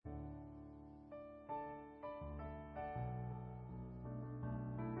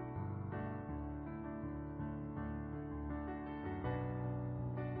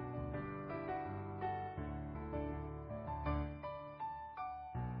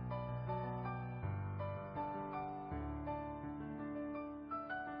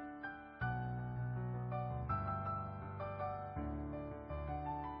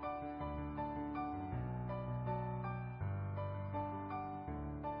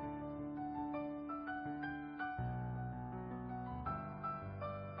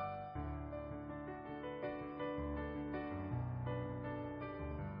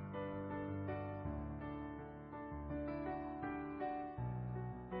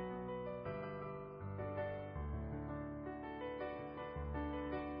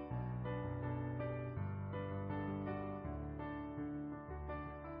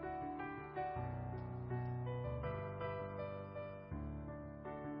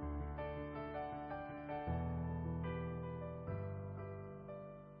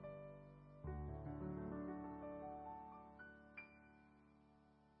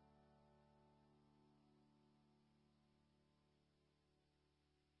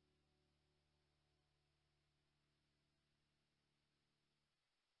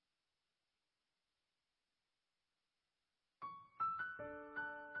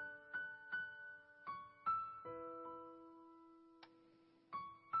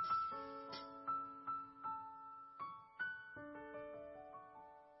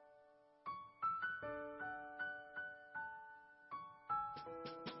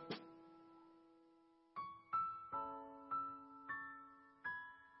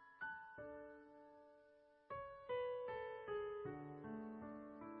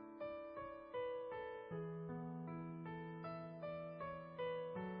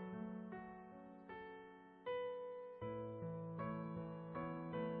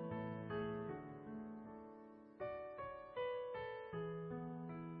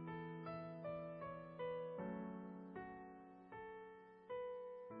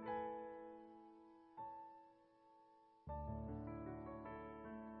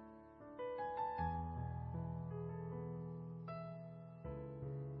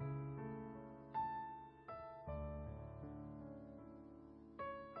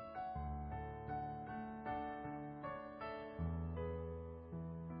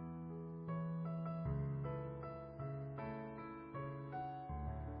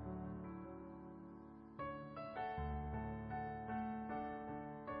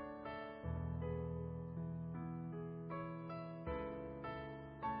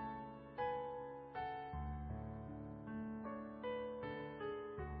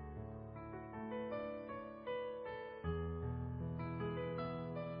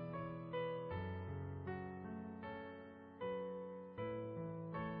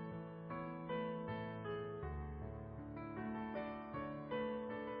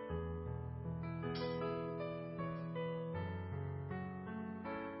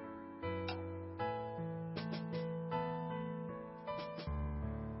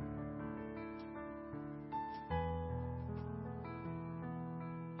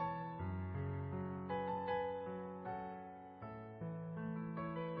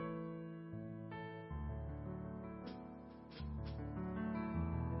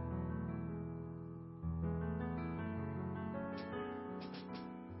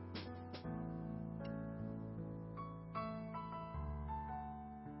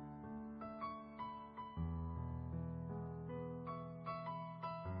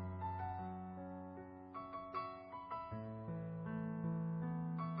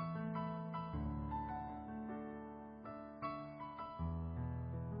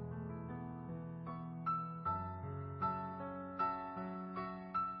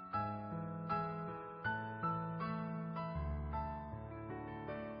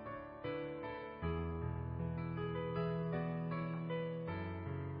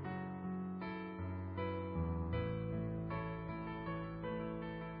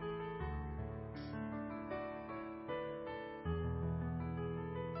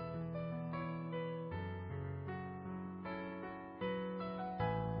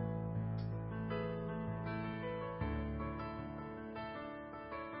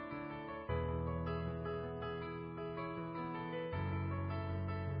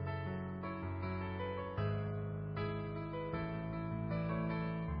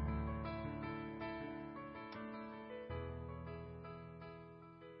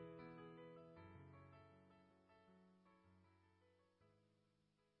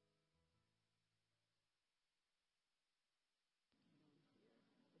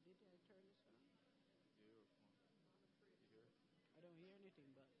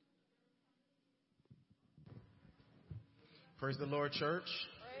Praise the Lord, church.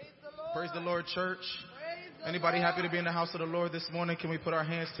 Praise the Lord, church. Anybody happy to be in the house of the Lord this morning? Can we put our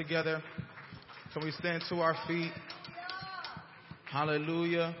hands together? Can we stand to our feet?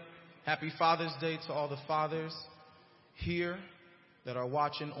 Hallelujah. Happy Father's Day to all the fathers here that are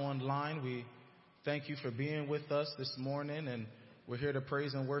watching online. We thank you for being with us this morning, and we're here to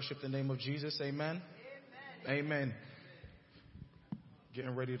praise and worship the name of Jesus. Amen. Amen.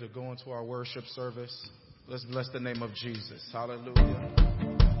 Getting ready to go into our worship service. Let's bless the name of Jesus. Hallelujah.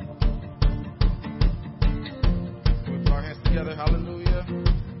 Put our hands together. Hallelujah.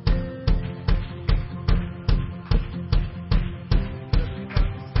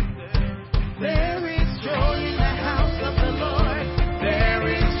 There is joy in the house of the Lord. There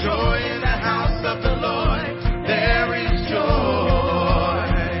is joy in the house of the Lord. There is joy.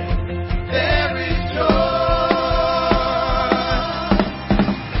 There is joy.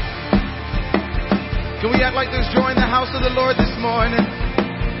 Can we act like there's joy in the house of the Lord this morning?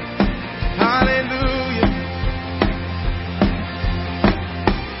 Hallelujah.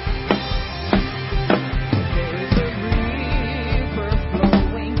 There is a river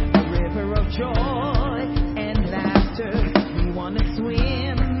flowing, a river of joy and laughter. We want to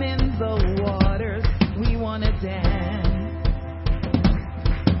swim in the waters. We want to dance.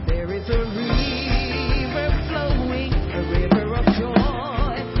 There is a river flowing, a river of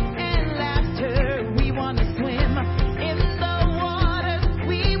joy and laughter. We want to swim in the waters.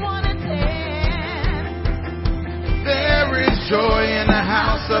 We want to dance. There is joy in the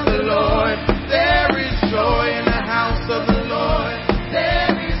house of the Lord. There is joy in the house of the Lord.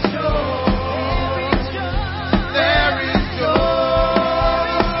 There is joy. There is joy.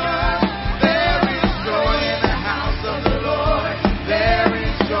 There is joy in the house of the Lord. There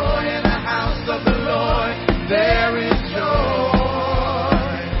is joy in the house of the Lord. There is joy.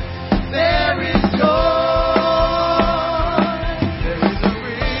 There is joy. There is a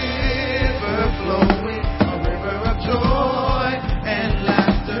river flowing, a river of joy and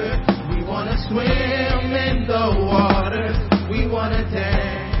laughter. We want to swim in the waters. We want to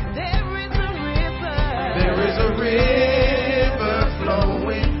dance. There is a river. There is a river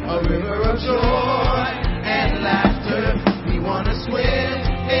flowing, a river of joy and laughter. We want to swim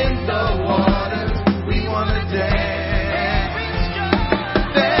in the waters. We want to dance.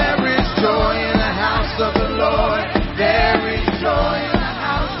 There is joy in the house of the Lord. There is joy in the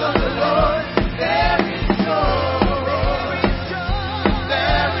house of the Lord. There is joy.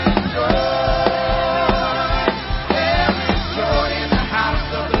 There is joy. There is joy in the house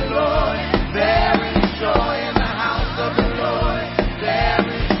of the Lord. There is joy in the house of the Lord. There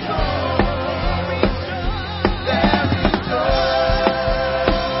is joy. There is joy.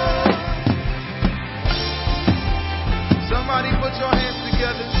 Somebody put your hands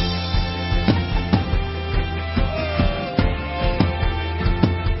together.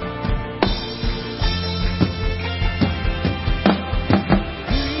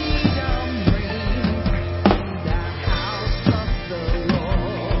 Freedom reigns in the house of the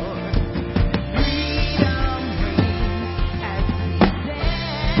Lord. Freedom reigns as we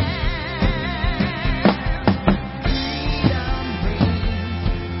dance. Freedom reigns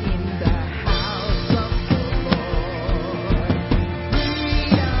in the house of the Lord.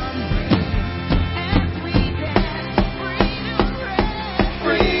 Freedom reigns as we dance.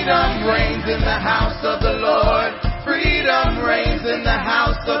 Freedom reigns in the house of the Lord. Freedom reigns in the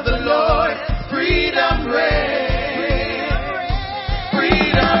house of the Lord. Freedom reigns.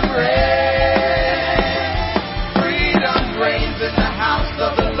 Freedom reigns. Freedom reigns in the house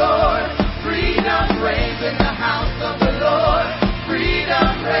of the Lord. Freedom reigns in the house of the Lord.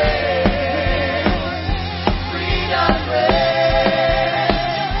 Freedom reigns. Freedom reigns.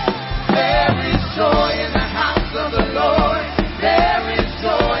 There is joy in the house of the Lord. There is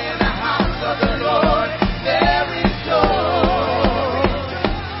joy in the house of the Lord. There is joy.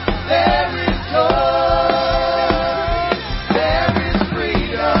 There is joy. There is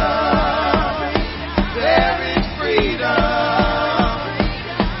freedom. There is freedom.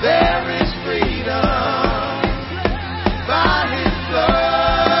 There is freedom. By His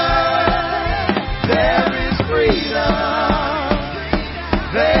blood, there is freedom.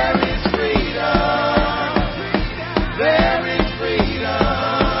 There is freedom. There is freedom.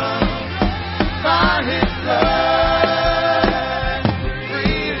 By His blood,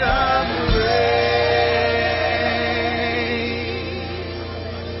 freedom reigns.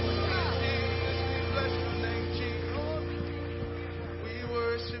 We bless your name, Jesus. We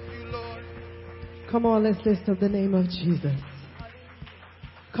worship you, Lord. Come on, let's lift up the name of Jesus.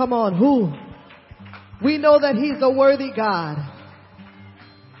 Come on, who? We know that He's a worthy God.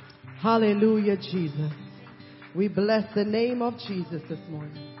 Hallelujah, Jesus. We bless the name of Jesus this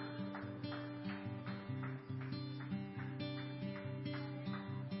morning.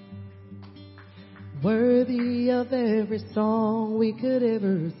 Worthy of every song we could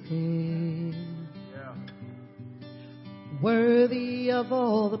ever sing. Yeah. Worthy of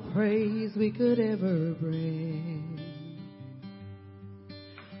all the praise we could ever bring.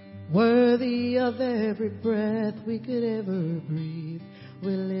 Worthy of every breath we could ever breathe. We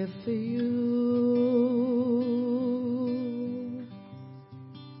live for you.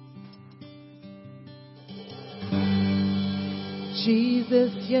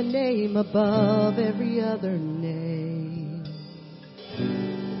 Jesus, your name above every other name.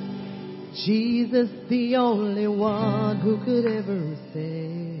 Jesus, the only one who could ever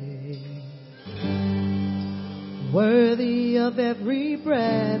save. Worthy of every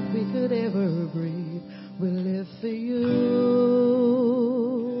breath we could ever breathe. We live for you.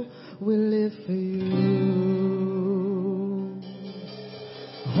 We live for you.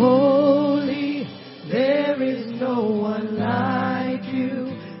 Holy, there is no one like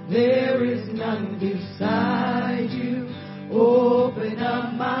you. There is none beside you. Open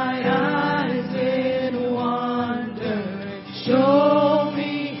up my eyes in wonder. Show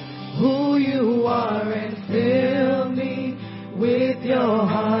me who you are and fill me with your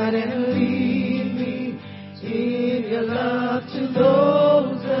heart and lead me in your love to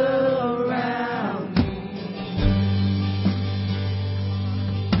those around me.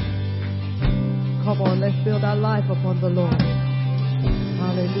 Come on, let's build our life upon the Lord.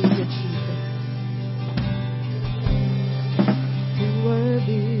 Hallelujah, Jesus. You're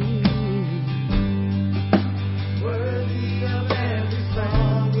worthy. Worthy of every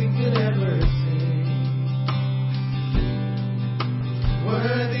song we could ever sing.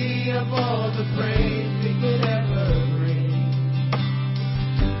 Worthy of all the praise we could ever bring.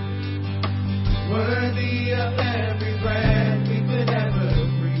 Worthy of every breath we could ever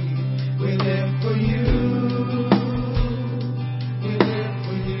breathe. We live for you. We live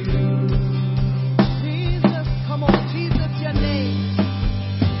for you. Jesus, come on, Jesus, your name.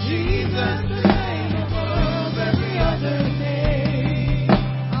 Jesus, the name above every other name.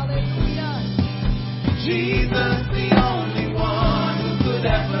 Hallelujah. Jesus, the only one who could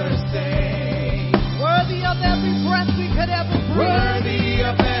ever save. Worthy of every breath we could ever breathe. Worthy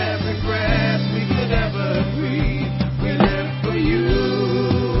of every breath we could ever breathe. We live for you.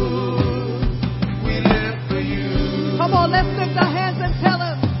 We live for you. Come on, let's lift our hands and tell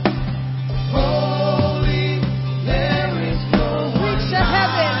him. Holy, there is no one Reach to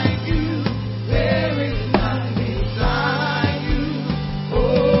heaven. like you. There is none beside you.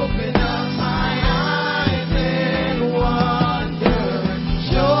 Open up my eyes and wonder.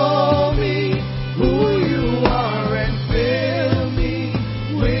 Show me who you are and fill me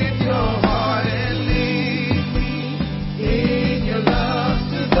with your heart and lead me in your love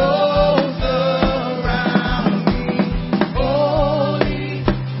to those around me. Holy,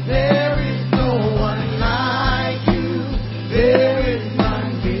 there is no one like you. There is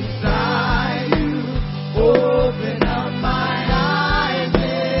none beside you. Open up my eyes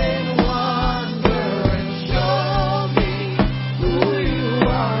in wonder and show me who you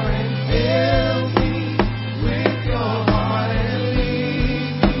are and fill me with your heart and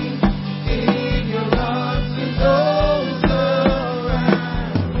lead me in your love to those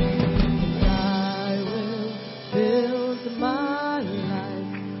around me. I will build my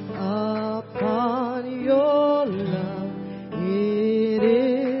life upon your love. It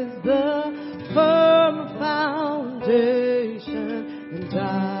is the firm foundation, and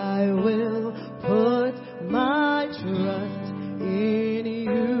I will put my trust in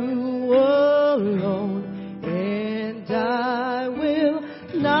you alone, and I will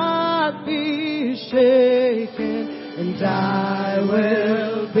not be shaken, and I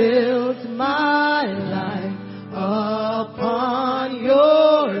will build my life upon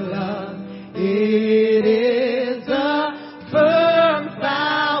your love. It is a firm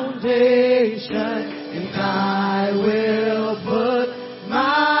foundation, and I will put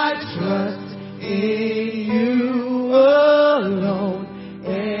my trust in you alone,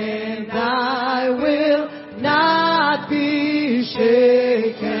 and I will not be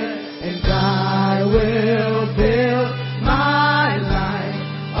shaken, and I will build my life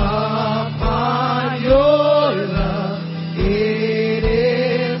upon your love. It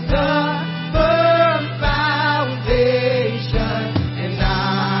is a firm foundation, and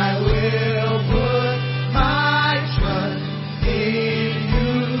I will put my trust in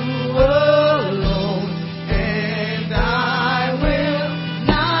you alone, and I will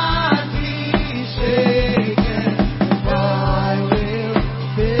not be shaken. I will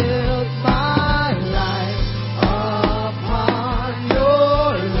build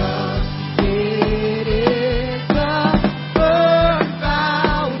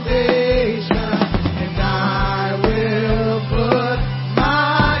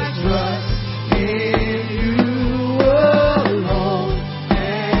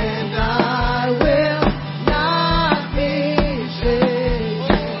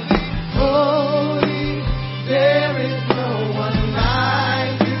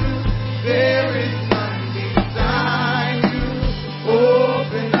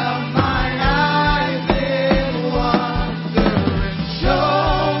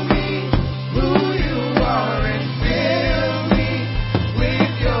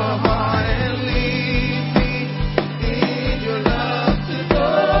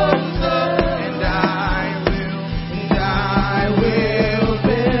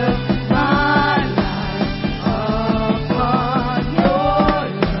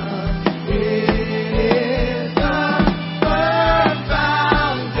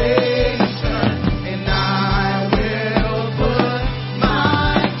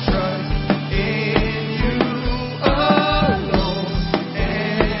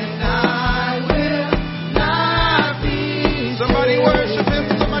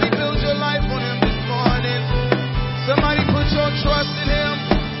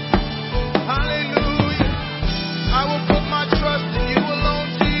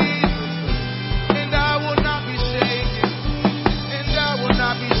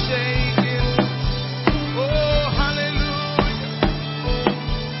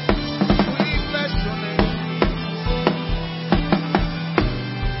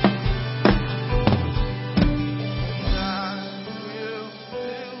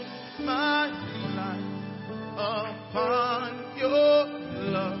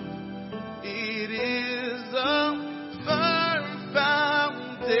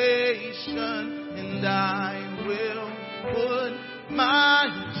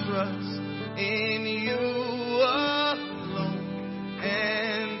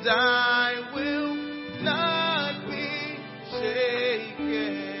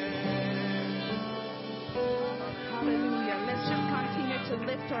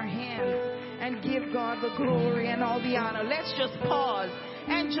the glory and all the honor. Let's just pause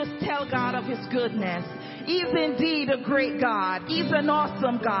and just tell God of His goodness. He's indeed a great God. He's an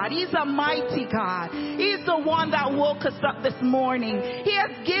awesome God. He's a mighty God. He's the one that woke us up this morning. He has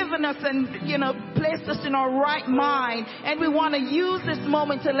given us and, placed us in our right mind. And we want to use this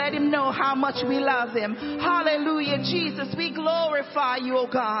moment to let Him know how much we love Him. Hallelujah, Jesus. We glorify You, O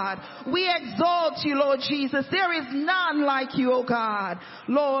God. We exalt You, Lord Jesus. There is none like You, O God.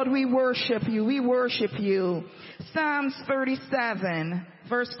 Lord, we worship You. We worship You. Psalms 37.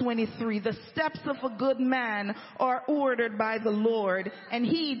 Verse 23, the steps of a good man are ordered by the Lord, and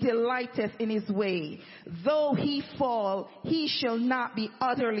He delighteth in His way. Though he fall, he shall not be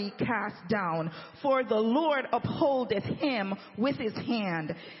utterly cast down, for the Lord upholdeth him with His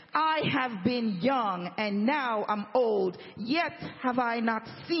hand. I have been young, and now I'm old, yet have I not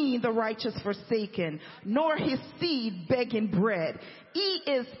seen the righteous forsaken, nor his seed begging bread. He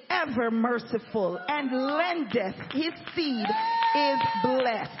is ever merciful, and lendeth, his seed is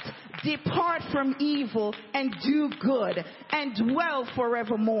blessed. Depart from evil and do good, and dwell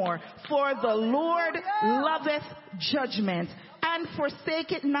forevermore. For the Lord loveth judgment, and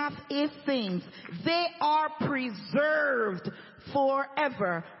forsaketh not His things. They are preserved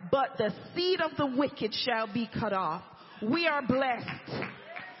forever, but the seed of the wicked shall be cut off. We are blessed.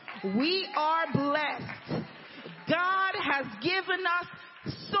 We are blessed. God has given us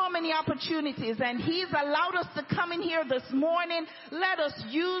so many opportunities, and He's allowed us to come in here this morning. Let us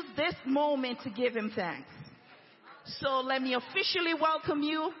use this moment to give Him thanks. So let me officially welcome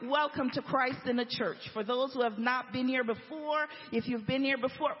you. Welcome to Christ in the Church. For those who have not been here before, if you've been here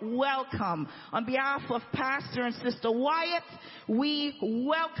before, welcome. On behalf of Pastor and Sister Wyatt, we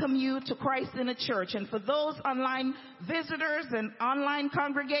welcome you to Christ in the Church. And for those online visitors and online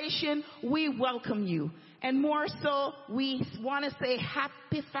congregation, we welcome you. And more so, we want to say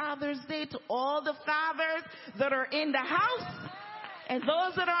Happy Father's Day to all the fathers that are in the house. And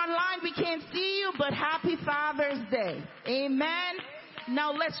those that are online, we can't see you, but Happy Father's Day. Amen.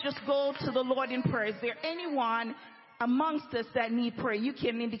 Now let's just go to the Lord in prayer. Is there anyone amongst us that need prayer? You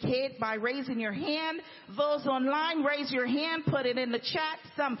can indicate by raising your hand. Those online, raise your hand, put it in the chat,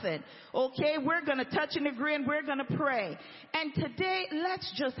 something. Okay, we're going to touch and agree, and we're going to pray. And today,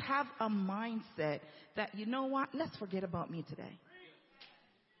 let's just have a mindset that, you know what, let's forget about me today.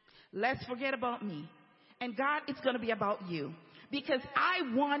 Let's forget about me. And God, it's going to be about You. Because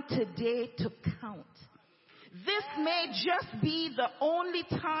I want today to count. This may just be the only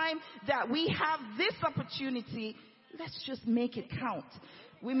time that we have this opportunity. Let's just make it count.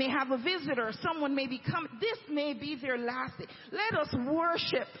 We may have a visitor. Someone may be coming. This may be their last day. Let us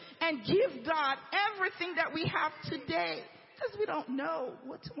worship and give God everything that we have today. Because we don't know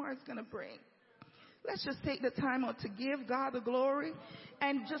what tomorrow is going to bring. Let's just take the time out to give God the glory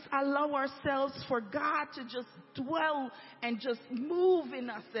and just allow ourselves for God to just dwell and just move in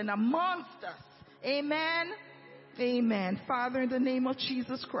us and amongst us. Amen. Amen. Father, in the name of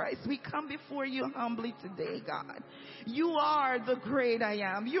Jesus Christ, we come before You humbly today, God. You are the great I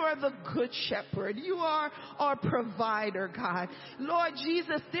am. You are the good shepherd. You are our provider, God. Lord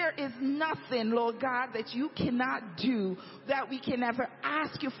Jesus, there is nothing, Lord God, that You cannot do, that we can ever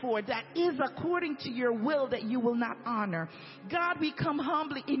ask You for, that is according to Your will, that You will not honor. God, we come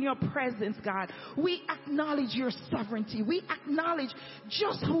humbly in Your presence, God. We acknowledge Your sovereignty. We acknowledge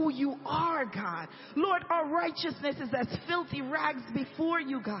just who You are, God. Lord, our righteousness is as filthy rags before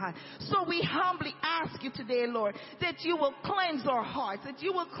You, God. So we humbly ask You today, Lord, that You will cleanse our hearts, that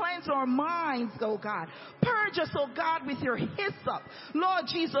You will cleanse our minds, oh God. Purge us, oh God, with Your hyssop. Lord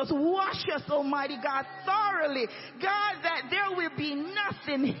Jesus, wash us, Almighty God, thoroughly. God, that there will be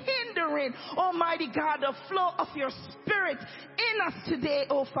nothing hindering, Almighty God, the flow of Your Spirit in us today,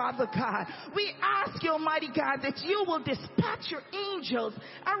 oh Father God. We ask You, Almighty God, that You will dispatch Your angels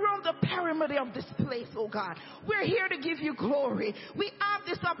around the perimeter of this place, oh God. We're here to give You glory. We have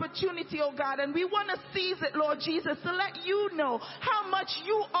this opportunity, oh God, and we want to seize it, Lord Jesus, to let You know how much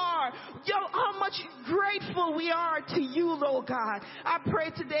You are, how much grateful we are to You, Lord God. I pray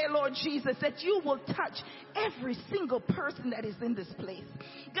today, Lord Jesus, that You will touch every single person that is in this place.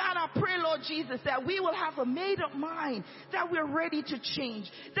 God, I pray, Lord Jesus, that we will have a made-up mind, that we're ready to change,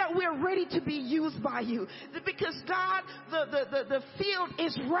 that we're ready to be used by You. Because, God, the field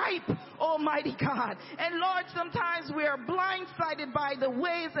is ripe, Almighty God. And, Lord, sometimes we are blindsided by the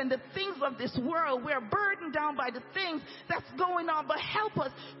ways and the things of this world. We're burdened down by the things that's going on. But help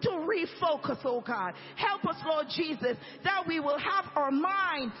us to refocus, oh God. Help us, Lord Jesus, that we will have our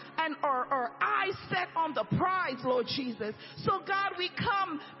mind and our eyes set on the prize, Lord Jesus. So, God, we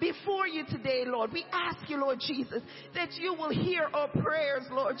come before You today, Lord, we ask you, Lord Jesus, that you will hear our prayers,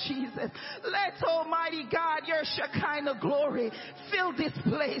 Lord Jesus. Let, Almighty God, your Shekinah glory fill this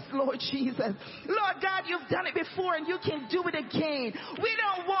place, Lord Jesus. Lord God, you've done it before and you can do it again. We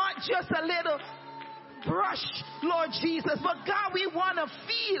don't want just a little brush, Lord Jesus, but God, we want to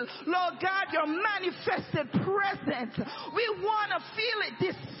feel, Lord God, your manifested presence. We want to feel it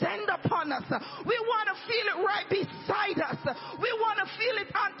descend upon us. We want to feel it right beside us. We want to feel it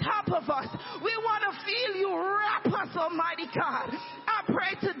on top of us. We want to feel you wrap us, Almighty God. I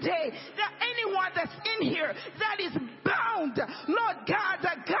pray today that anyone that's in here that is bound, Lord God,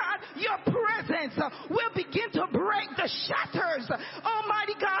 that God, your presence will begin to break the shatters,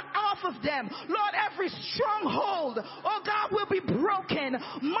 Almighty God, off of them. Lord, every stronghold, oh God, will be broken.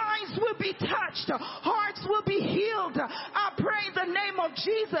 Minds will be touched. Hearts will be healed. I pray in the name of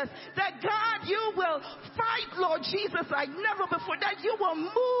Jesus that God, you will fight, Lord Jesus, like never before. That you will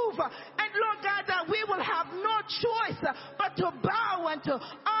move. And Lord God, that we will have no choice but to bow and to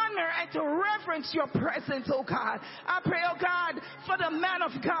honor and to reverence your presence, oh God. I pray, oh God, for the man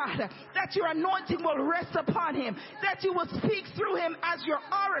of God, that your anointing will rest upon him, that you will speak through him as your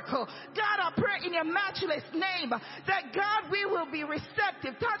oracle. God, I pray in your matchless name that God, we will be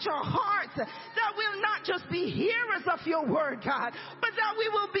receptive. Touch our hearts, that we'll not just be hearers of your word, God, but that we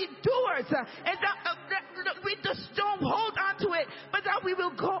will be doers, and that we just don't hold on to it, but that we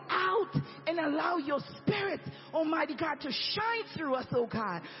will go out and allow your spirit, Almighty God, to shine through us, oh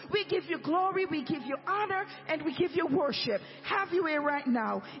God. We give you glory, we give you honor, and we give you worship. Have your way right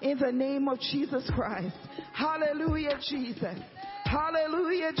now in the name of Jesus Christ. Hallelujah, Jesus.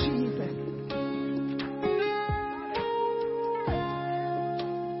 Hallelujah, Jesus.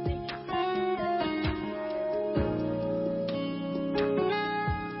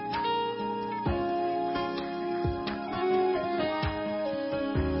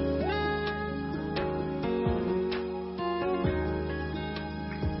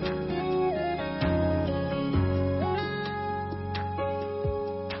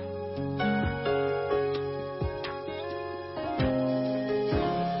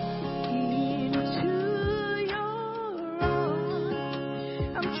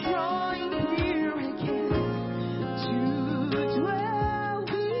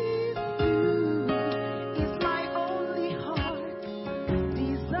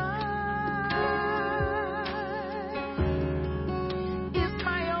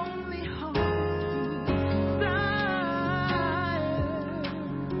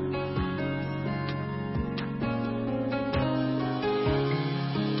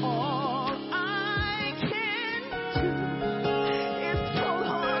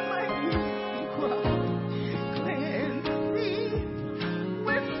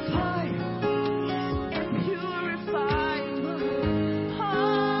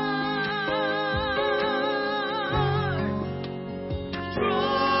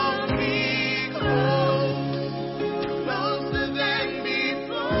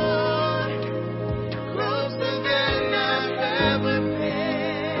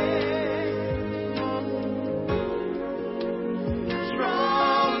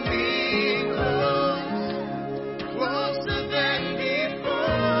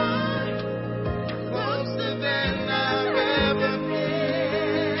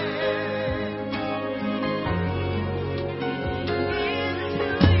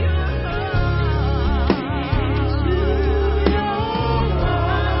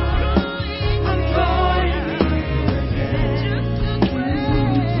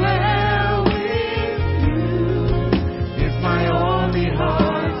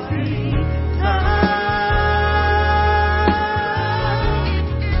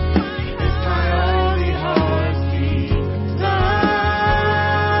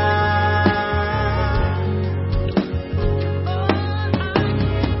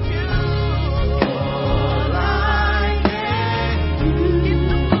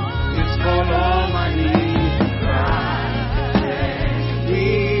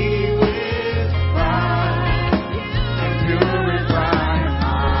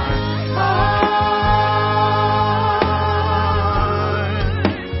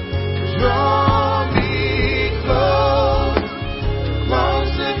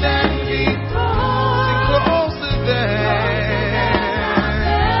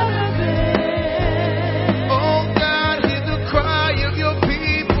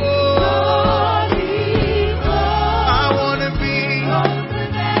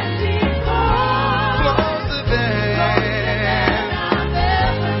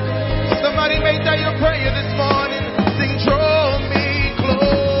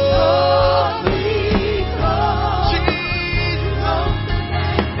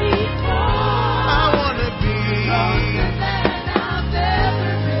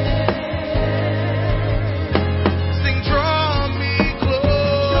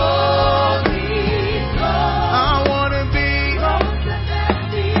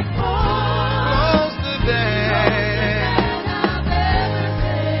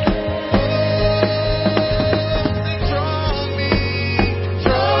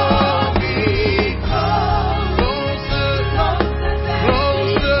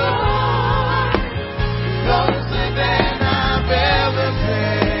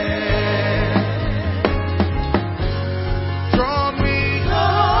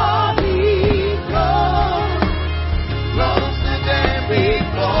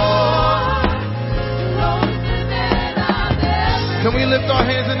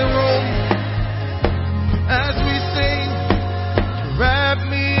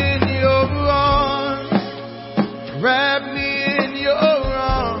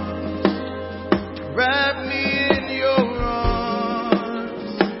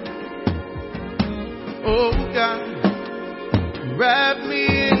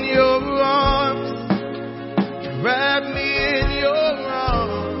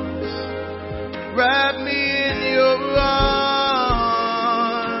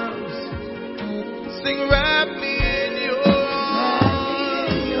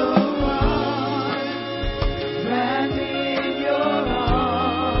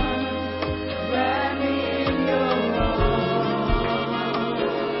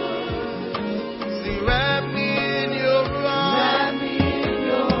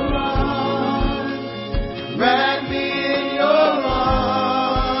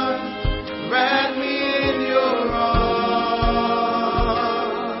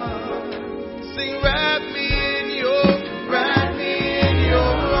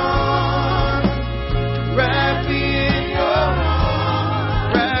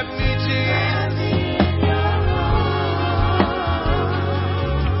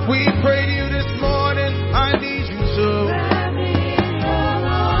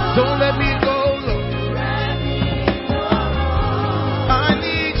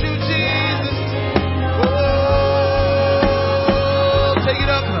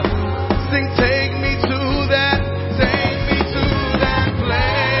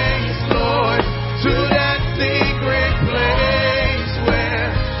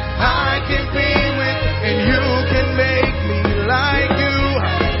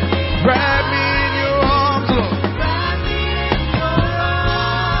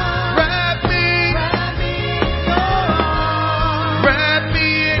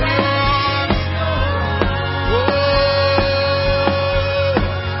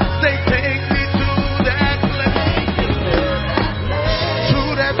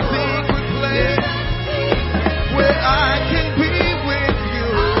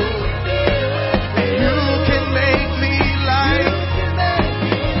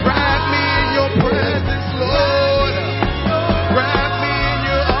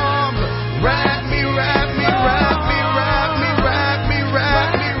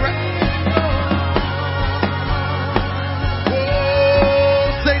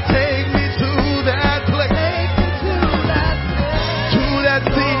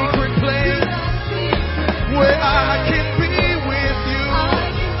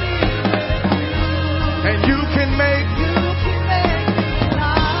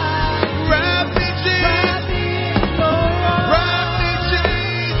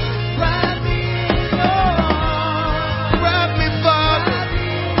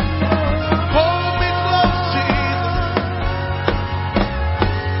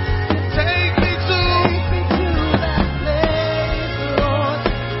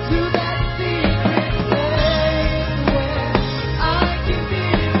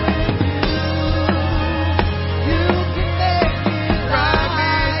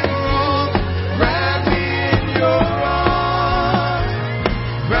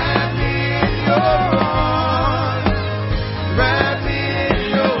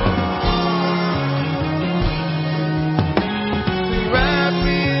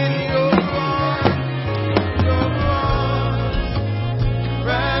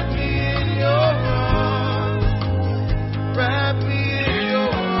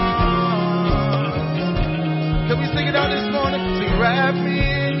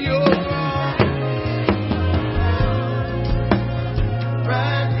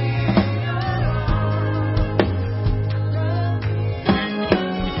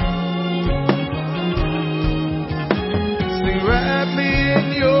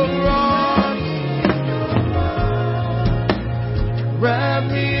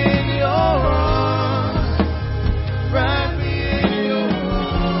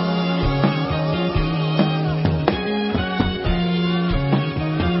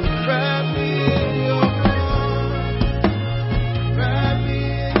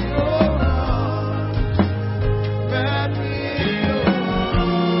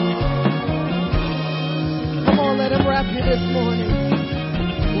 this morning.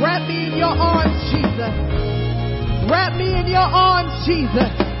 Wrap me in your arms, Jesus. Wrap me in your arms,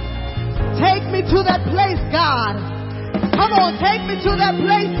 Jesus. Take me to that place, God. Come on, take me to that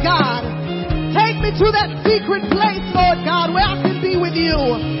place, God. Take me to that secret place, Lord God, where I can be with you.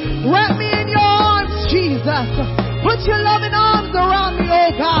 Wrap me in your arms, Jesus. Put your loving arms around me,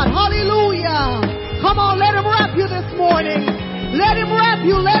 oh God. Hallelujah. Come on, let him wrap you this morning. Let him wrap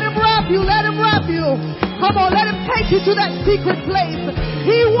you, let him wrap you, let him wrap you. Come on, let him take you to that secret place.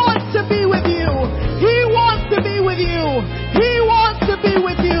 He wants to be with you. He wants to be with you. He wants to be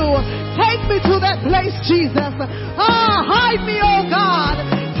with you. Take me to that place, Jesus. Hide me, oh God.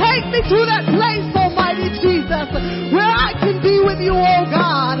 Take me to that place, Almighty Jesus, where I can be with you, oh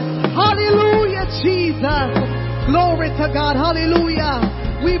God. Hallelujah, Jesus. Glory to God. Hallelujah.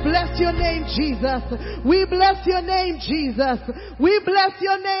 We bless your name, Jesus. We bless your name, Jesus. We bless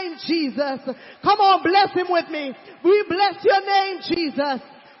your name, Jesus. Come on, bless him with me. We bless your name, Jesus.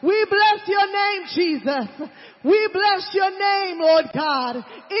 We bless your name, Jesus. We bless your name, Lord God.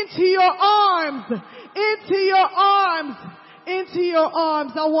 Into your arms. Into your arms. Into your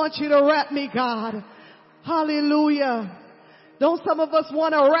arms. I want you to wrap me, God. Hallelujah. Don't some of us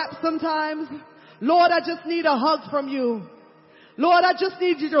want to wrap sometimes? Lord, I just need a hug from you. Lord, I just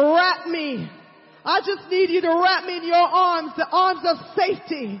need you to wrap me. I just need you to wrap me in your arms, the arms of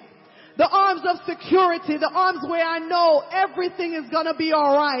safety, the arms of security, the arms where I know everything is going to be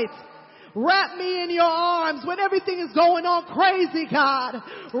all right. Wrap me in your arms when everything is going on crazy, God.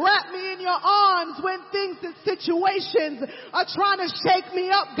 Wrap me in your arms when things and situations are trying to shake me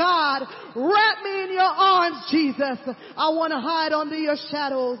up, God. Wrap me in your arms, Jesus. I want to hide under your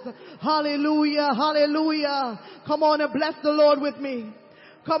shadows. Hallelujah, hallelujah. Come on and bless the Lord with me.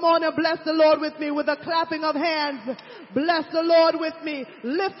 Come on and bless the Lord with me with a clapping of hands. Bless the Lord with me,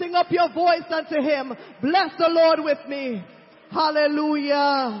 lifting up your voice unto him. Bless the Lord with me.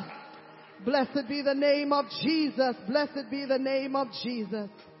 Hallelujah. Blessed be the name of Jesus. Blessed be the name of Jesus.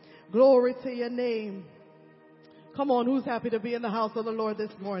 Glory to your name. Come on, who's happy to be in the house of the Lord this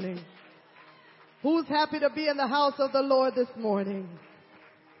morning? Who's happy to be in the house of the Lord this morning?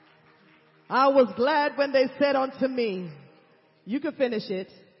 I was glad when they said unto me, you can finish it.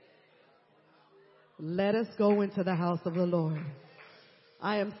 Let us go into the house of the Lord.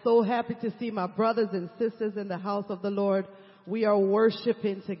 I am so happy to see my brothers and sisters in the house of the Lord. We are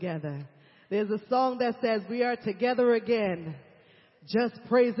worshiping together. There's a song that says, we are together again, just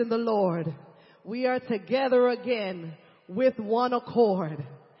praising the Lord. We are together again with one accord.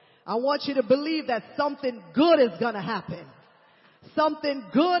 I want you to believe that something good is going to happen. Something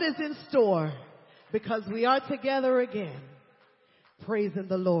good is in store because we are together again, praising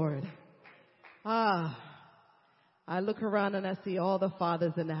the Lord. I look around and I see all the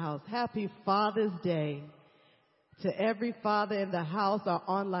fathers in the house. Happy Father's Day to every father in the house, our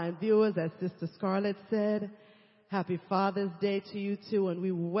online viewers, as Sister Scarlett said. Happy Father's Day to you too, and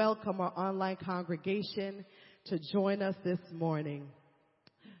we welcome our online congregation to join us this morning.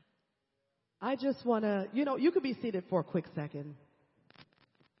 I just want to, you could be seated for a quick second.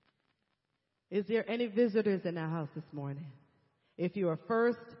 Is there any visitors in our house this morning? If you're a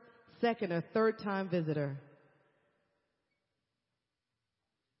first, second, or third time visitor.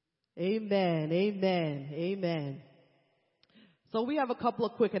 Amen, amen, amen. So we have a couple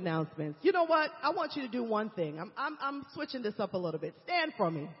of quick announcements. You know what? I want you to do one thing. I'm switching this up a little bit. Stand for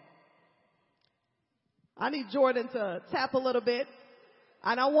me. I need Jordan to tap a little bit.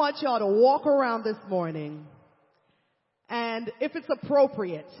 And I want y'all to walk around this morning. And if it's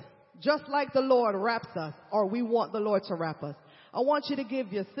appropriate, just like the Lord wraps us, or we want the Lord to wrap us, I want you to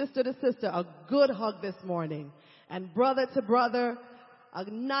give your sister to sister a good hug this morning. And brother to brother, a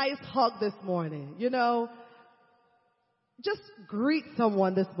nice hug this morning. Just greet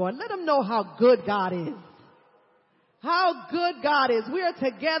someone this morning. Let them know how good God is. How good God is. We are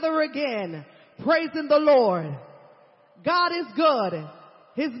together again, praising the Lord. God is good.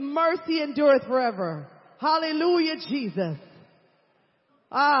 His mercy endureth forever. Hallelujah, Jesus.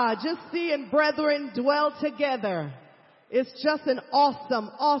 Just seeing brethren dwell together. It's just an awesome,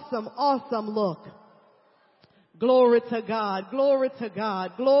 awesome, awesome look. Glory to God. Glory to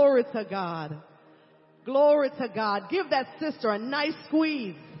God. Glory to God. Glory to God. Give that sister a nice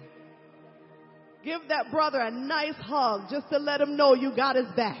squeeze. Give that brother a nice hug just to let him know you got his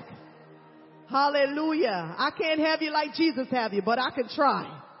back. Hallelujah. I can't have you like Jesus have you, but I can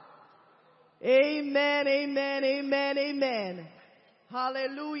try. Amen, amen, amen, amen.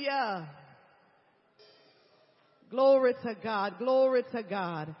 Hallelujah. Glory to God. Glory to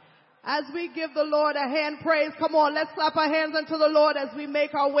God. As we give the Lord a hand praise, come on, let's clap our hands unto the Lord as we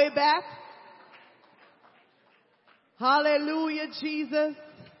make our way back. Hallelujah, Jesus.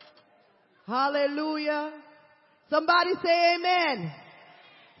 Hallelujah. Somebody say amen.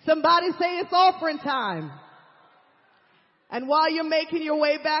 Somebody say it's offering time. And while you're making your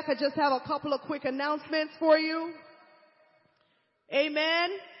way back, I just have a couple of quick announcements for you.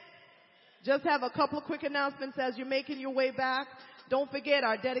 Amen. Just have a couple of quick announcements as you're making your way back. Don't forget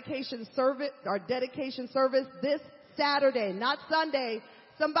our dedication service this Saturday, not Sunday.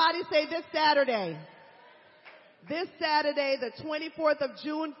 Somebody say this Saturday. This Saturday, the 24th of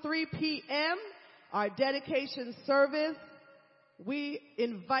June, 3 p.m., our dedication service. We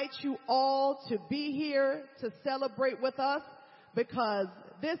invite you all to be here to celebrate with us because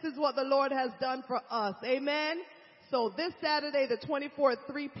this is what the Lord has done for us. Amen. So this Saturday, the 24th,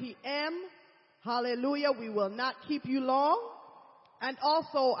 3 p.m., hallelujah, we will not keep you long. And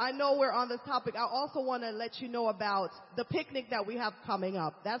also, I know we're on this topic. I also want to let you know about the picnic that we have coming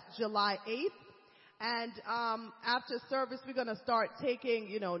up. That's July 8th. And after service, we're going to start taking,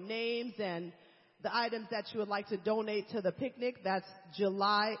 names and the items that you would like to donate to the picnic. That's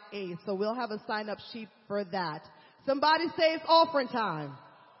July 8th. So we'll have a sign-up sheet for that. Somebody say it's offering time.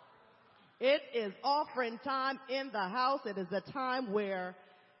 It is offering time in the house. It is a time where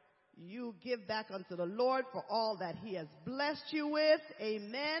you give back unto the Lord for all that He has blessed you with.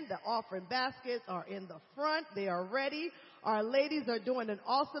 Amen. The offering baskets are in the front. They are ready. Our ladies are doing an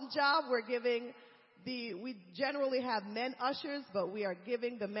awesome job. We generally have men ushers, but we are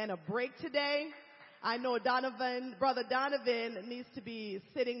giving the men a break today. I know Brother Donovan needs to be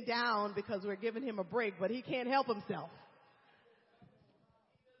sitting down because we're giving him a break, but he can't help himself.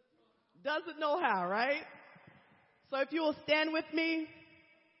 Doesn't know how, right? So if you will stand with me,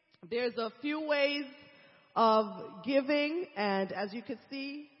 there's a few ways of giving, and as you can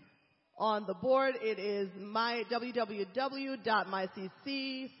see on the board, it is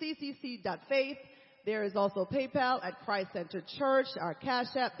www.myccc.faith. There is also PayPal at Christ Center Church, our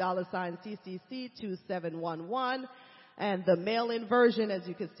Cash App, $CCC2711, and the mail-in version, as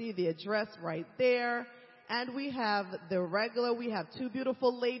you can see, the address right there. And we have we have two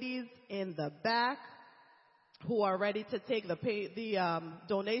beautiful ladies in the back who are ready to take the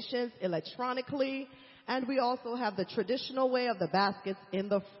donations electronically. And we also have the traditional way of the baskets in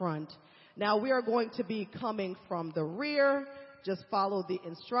the front. Now, we are going to be coming from the rear. Just follow the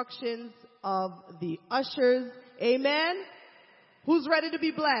instructions of the ushers. Amen. Who's ready to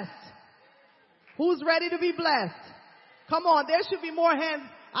be blessed? Who's ready to be blessed? Come on, there should be more hands.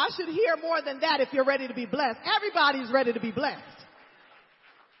 I should hear more than that if you're ready to be blessed. Everybody's ready to be blessed.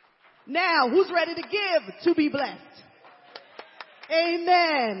 Now, who's ready to give to be blessed?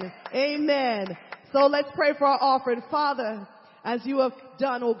 Amen. Amen. So let's pray for our offering. Father, as you have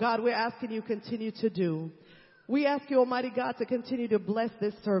done, oh God, we're asking you continue to do. We ask you, Almighty God, to continue to bless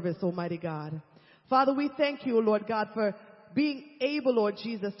this service, Almighty God. Father, we thank you, Lord God, for being able, Lord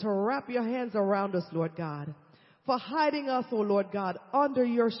Jesus, to wrap your hands around us, Lord God. For hiding us, oh Lord God, under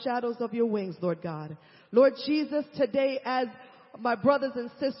your shadows of your wings, Lord God. Lord Jesus, today as my brothers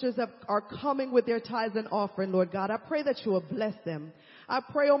and sisters are coming with their tithes and offering, Lord God, I pray that you will bless them. I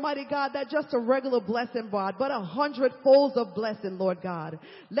pray, Almighty God, that just a regular blessing, God, but 100 folds of blessing, Lord God.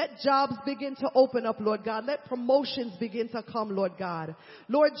 Let jobs begin to open up, Lord God. Let promotions begin to come, Lord God.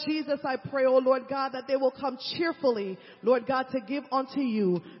 Lord Jesus, I pray, oh Lord God, that they will come cheerfully, Lord God, to give unto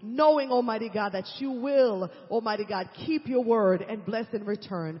you, knowing, Almighty God, that you will, Almighty God, keep your word and bless in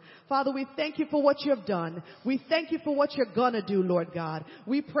return. Father, we thank you for what you have done. We thank you for what you're gonna do, Lord God.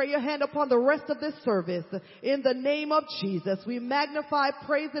 We pray your hand upon the rest of this service. In the name of Jesus, we magnify,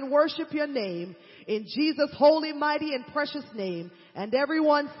 praise, and worship your name. In Jesus' holy, mighty, and precious name. And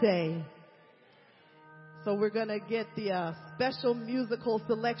everyone say. So we're going to get the special musical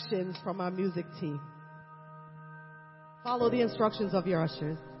selections from our music team. Follow the instructions of your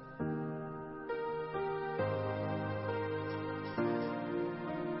ushers.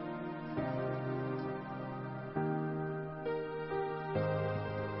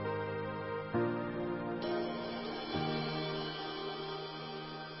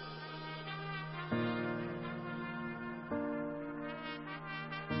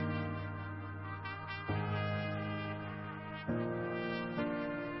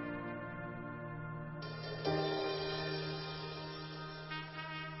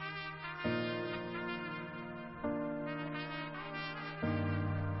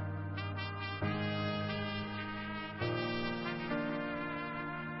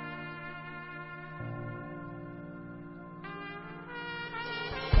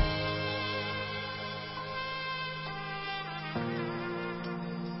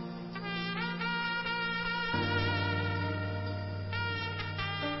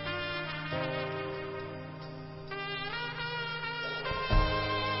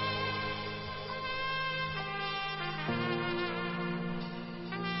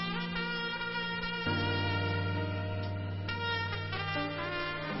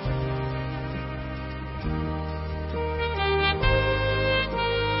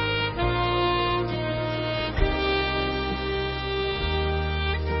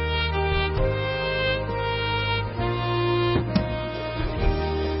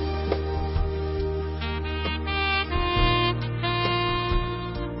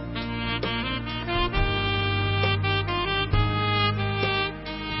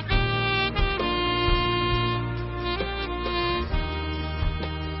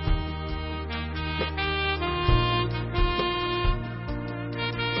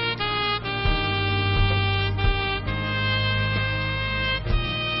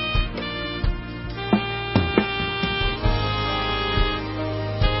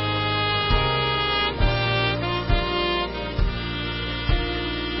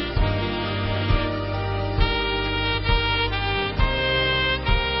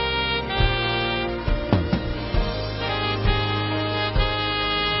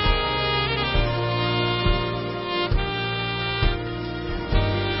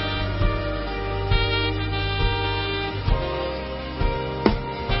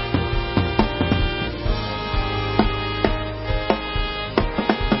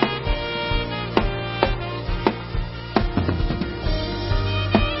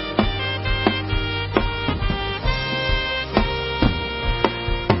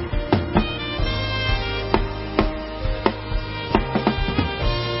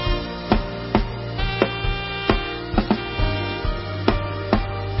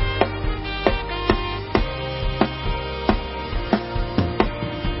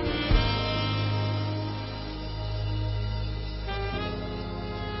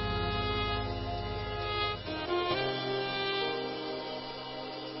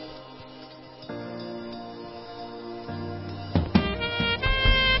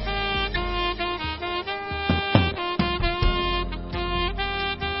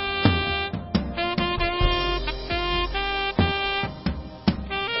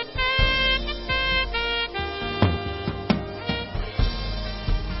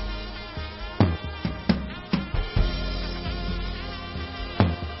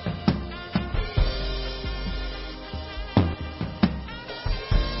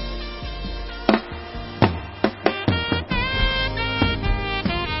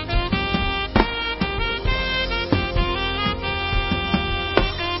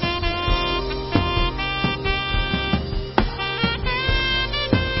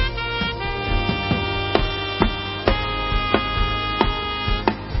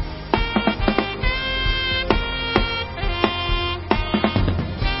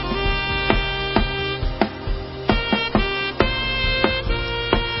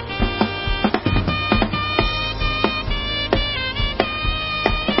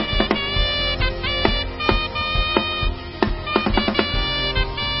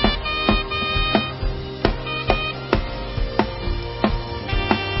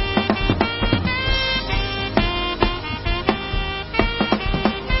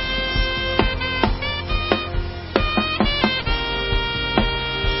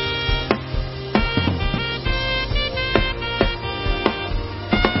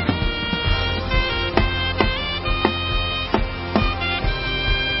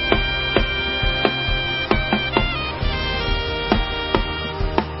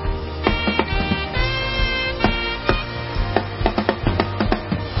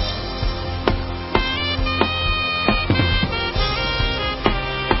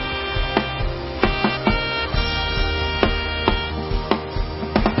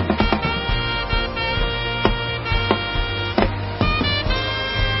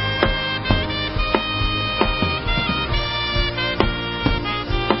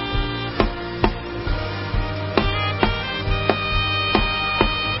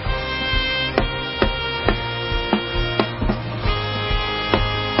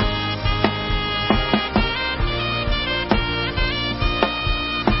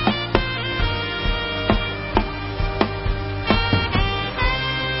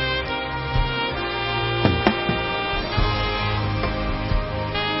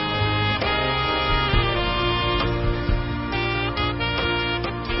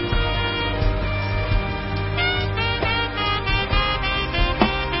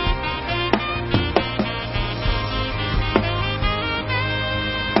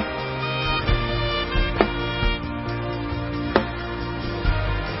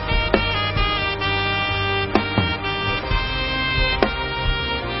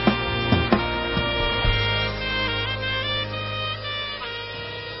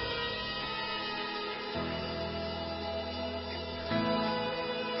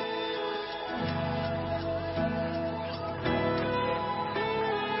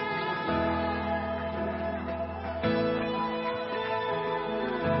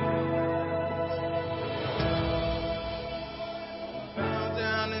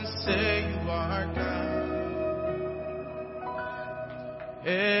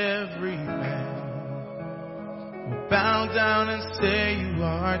 every man will bow down and say you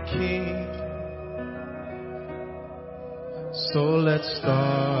are King. So let's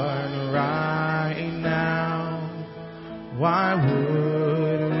start right now. Why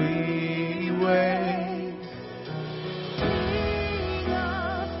would we wait? King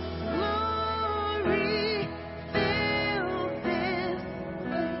of glory, fill this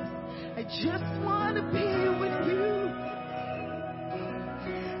place. I just want to be with you.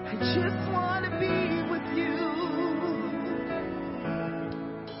 I just want to be with you.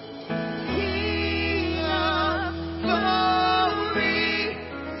 King of glory,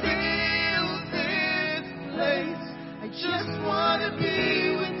 fill this place. I just want to be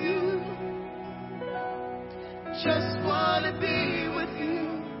with you. Just want to be with you.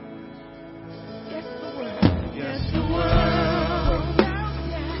 Yes, the world. Yes, the world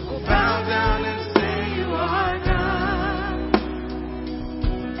will bow down and say you are God.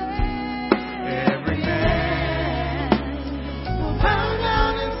 Every man will bow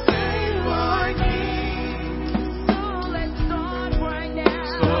down and say you are King. So let's start right now.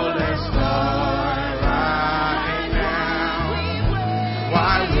 So let's start right now.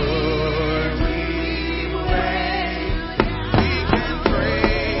 Why would we wait? We can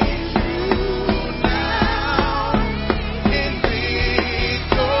praise you now in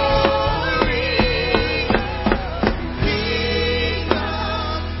victory. King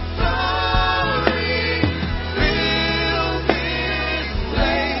of glory, fill this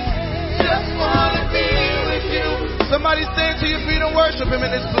place. Just want to be with you. Somebody stand to your feet and worship him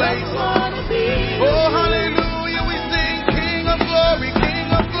in this place. Oh, hallelujah. We sing King of glory,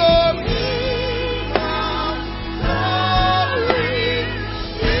 King of glory. King of glory,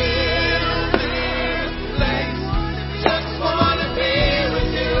 fill this place. Just want to be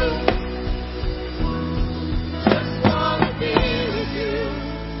with you. Just want to be with you.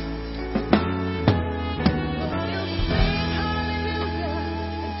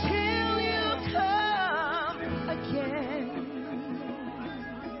 Until you come again,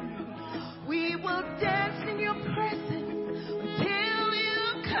 we will dance in your presence until you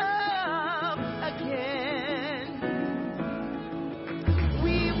come again.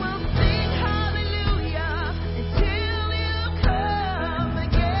 We will sing hallelujah until you come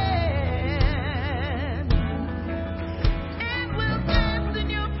again. And we'll dance in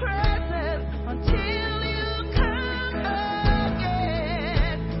your presence until you come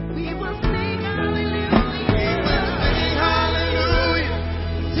again. We will sing hallelujah. Sing hallelujah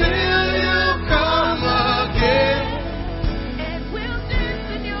till you come again. And we'll dance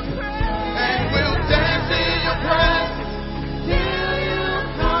in your presence. And we'll dance in your presence till you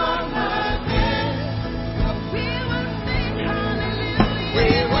come again. We will sing hallelujah. We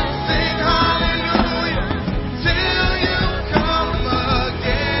will sing hallelujah till you come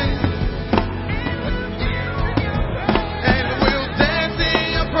again. And we'll dance in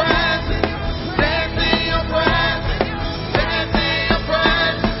your presence, dance in your presence, dance in your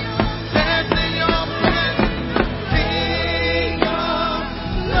presence, dance in your presence. King of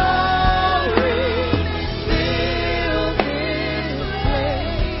glory, fill this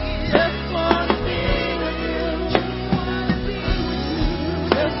place. Just want to be with you.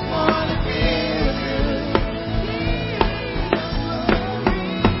 Just want to be with you.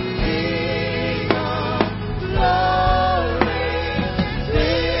 King of glory,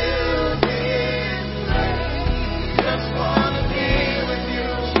 fill this place. Just want to be with you.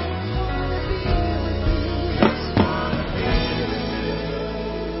 Just want to be with you.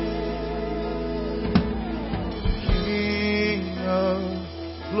 King of glory,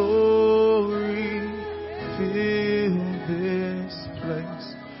 fill this place. Just want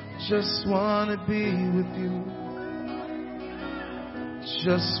to be with you.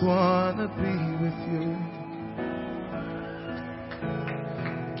 Just want to be with you.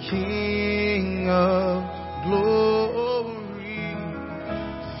 King of glory,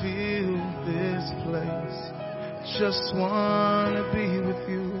 fill this place. Just want to be with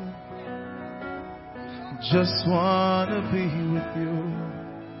you. Just want to be with you.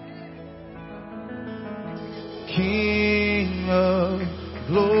 King of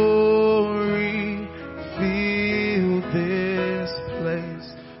glory, fill this place.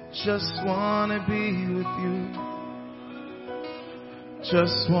 Just want to be with you.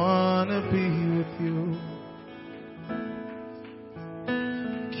 Just want to be with you.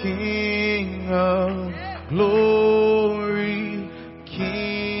 King of glory,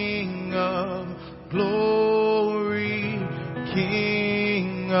 King of glory,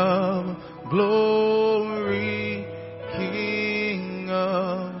 King of glory, King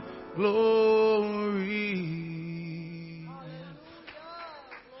of glory.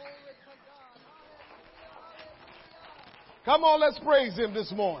 Come on, let's praise him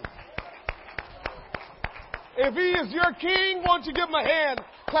this morning. If he is your king, won't you give him a hand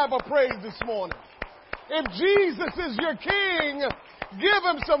clap of praise this morning? If Jesus is your king, give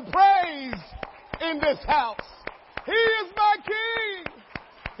him some praise in this house. He is my king.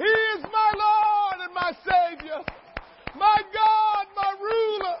 He is my Lord and my Savior. My God, my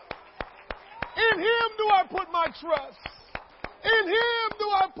ruler. In him do I put my trust. In him do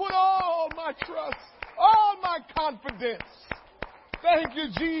I put all my trust, all my confidence. Thank you,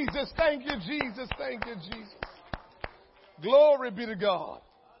 Jesus. Thank you, Jesus. Thank you, Jesus. Glory be to God.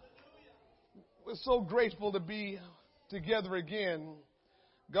 We're so grateful to be together again.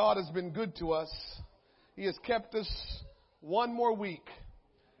 God has been good to us. He has kept us one more week.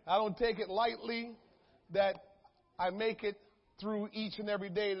 I don't take it lightly that I make it through each and every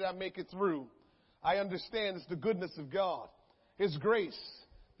day that I make it through. I understand it's the goodness of God, His grace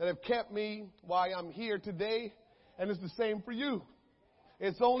that have kept me while I'm here today, and it's the same for you.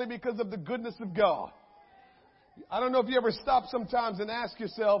 It's only because of the goodness of God. I don't know if you ever stop sometimes and ask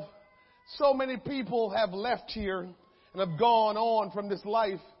yourself, so many people have left here and have gone on from this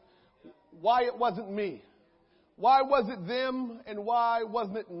life. Why it wasn't me? Why was it them and why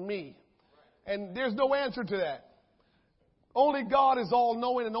wasn't it me? And there's no answer to that. Only God is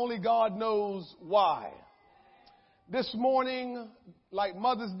all-knowing and only God knows why. This morning, like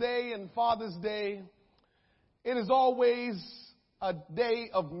Mother's Day and Father's Day, it is always a day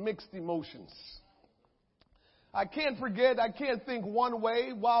of mixed emotions. I can't think one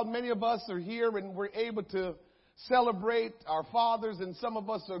way while many of us are here and we're able to celebrate our fathers, and some of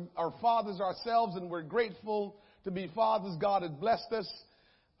us are fathers ourselves and we're grateful to be fathers. God has blessed us.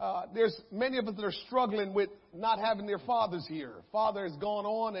 There's many of us that are struggling with not having their fathers here. Father has gone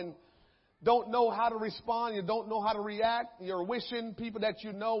on and don't know how to respond. You don't know how to react. You're wishing people that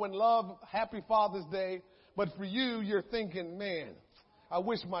you know and love happy Father's Day. But for you, you're thinking, man, I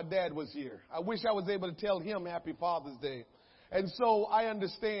wish my dad was here. I wish I was able to tell him happy Father's Day. And so I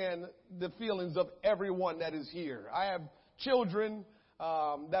understand the feelings of everyone that is here. I have children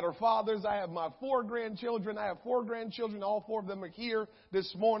that are fathers. I have my 4 grandchildren. I have 4 grandchildren. All 4 of them are here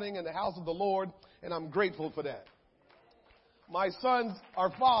this morning in the house of the Lord, and I'm grateful for that. My sons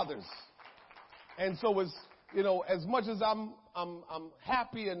are fathers. And so as much as I'm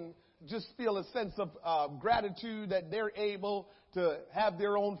happy and just feel a sense of gratitude that they're able to have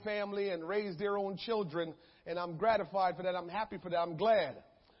their own family and raise their own children, and I'm gratified for that. I'm happy for that. I'm glad.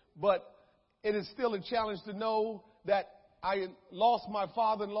 But it is still a challenge to know that I lost my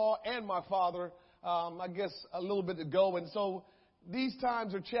father-in-law and my father, I guess, a little bit ago. And so these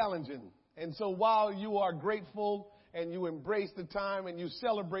times are challenging. And so while you are grateful and you embrace the time and you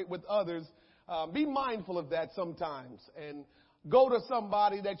celebrate with others, be mindful of that sometimes. And go to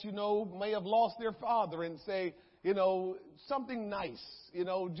somebody that you know may have lost their father and say, something nice.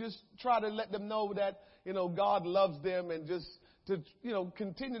 Just try to let them know that, God loves them, and just to,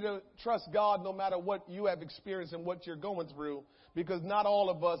 continue to trust God no matter what you have experienced and what you're going through, because not all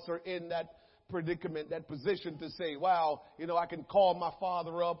of us are in that predicament, that position to say, wow, I can call my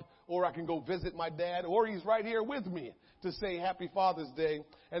father up, or I can go visit my dad, or he's right here with me to say happy Father's Day.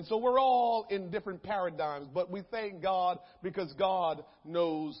 And so we're all in different paradigms, but we thank God because God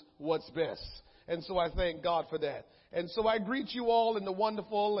knows what's best. And so I thank God for that. And so I greet you all in the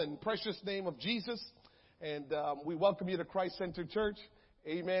wonderful and precious name of Jesus. And we welcome you to Christ Center Church.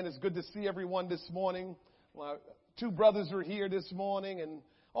 Amen. It's good to see everyone this morning. 2 brothers are here this morning, and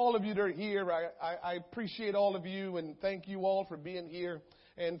all of you that are here, I appreciate all of you and thank you all for being here.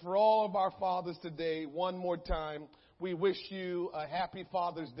 And for all of our fathers today, one more time, we wish you a happy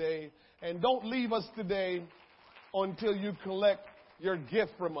Father's Day. And don't leave us today until you collect your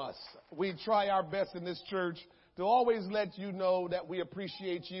gift from us. We try our best in this church to always let you know that we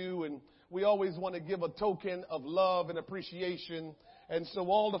appreciate you, and we always want to give a token of love and appreciation. And so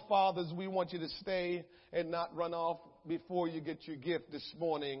all the fathers, we want you to stay and not run off before you get your gift this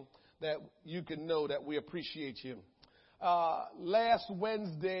morning, that you can know that we appreciate you. Last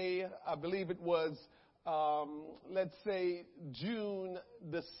Wednesday, I believe it was, let's say June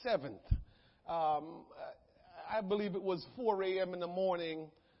the 7th, I believe it was 4 a.m. in the morning,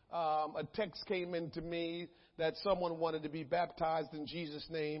 a text came into me that someone wanted to be baptized in Jesus'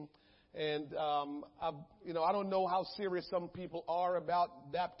 name. And, I don't know how serious some people are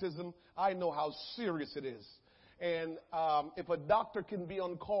about baptism. I know how serious it is. And if a doctor can be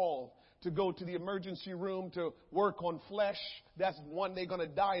on call to go to the emergency room to work on flesh, that's one day going to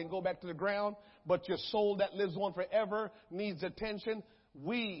die and go back to the ground. But your soul that lives on forever needs attention.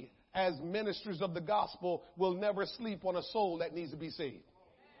 We, as ministers of the gospel, will never sleep on a soul that needs to be saved.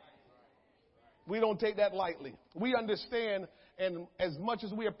 We don't take that lightly. We understand, and as much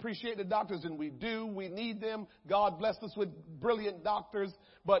as we appreciate the doctors, and we do, we need them. God blessed us with brilliant doctors,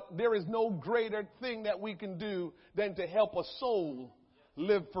 but there is no greater thing that we can do than to help a soul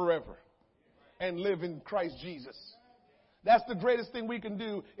live forever and live in Christ Jesus. That's the greatest thing we can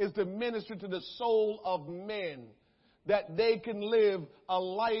do, is to minister to the soul of men, that they can live a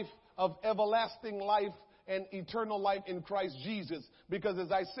life of everlasting life and eternal life in Christ Jesus. Because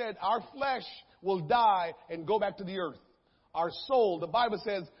as I said, our flesh will die and go back to the earth. Our soul, the Bible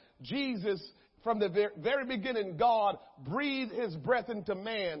says, Jesus, from the very beginning, God breathed his breath into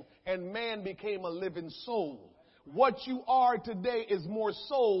man, and man became a living soul. What you are today is more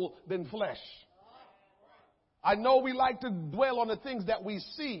soul than flesh. I know we like to dwell on the things that we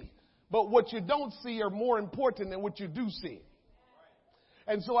see, but what you don't see are more important than what you do see.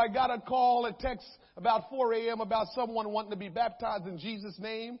 And so I got a call, a text about 4 a.m. about someone wanting to be baptized in Jesus'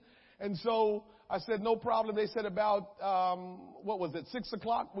 name. And so I said, no problem. They said about, 6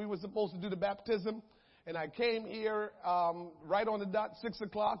 o'clock? We were supposed to do the baptism. And I came here right on the dot, 6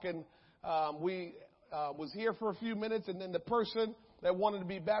 o'clock, and we was here for a few minutes. And then the person that wanted to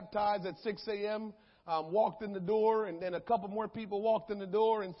be baptized at 6 a.m. Walked in the door, and then a couple more people walked in the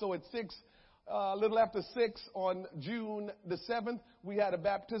door. And so at a little after 6 on June the 7th, we had a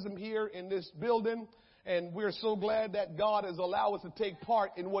baptism here in this building. And we're so glad that God has allowed us to take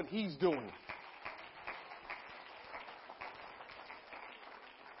part in what he's doing.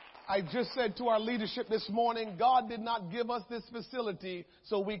 I just said to our leadership this morning, God did not give us this facility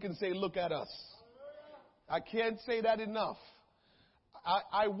so we can say, look at us. I can't say that enough.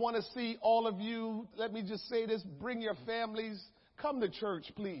 I want to see all of you, let me just say this, bring your families, come to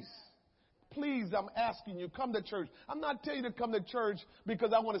church, please. Please, I'm asking you, come to church. I'm not telling you to come to church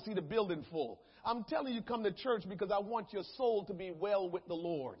because I want to see the building full. I'm telling you come to church because I want your soul to be well with the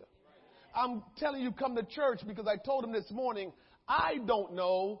Lord. I'm telling you come to church because I told him this morning, I don't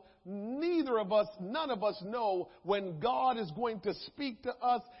know, none of us know when God is going to speak to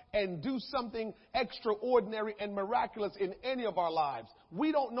us and do something extraordinary and miraculous in any of our lives.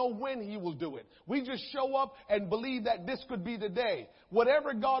 We don't know when he will do it. We just show up and believe that this could be the day.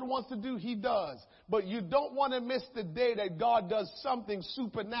 Whatever God wants to do, he does. But you don't want to miss the day that God does something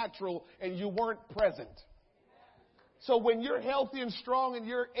supernatural and you weren't present. So when you're healthy and strong and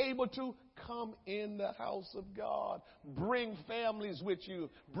you're able to, come in the house of God. Bring families with you.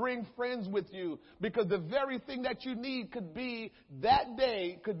 Bring friends with you. Because the very thing that you need could be that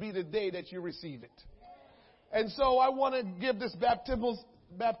day, could be the day that you receive it. And so I want to give this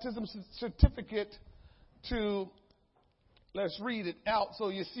baptism certificate to, let's read it out so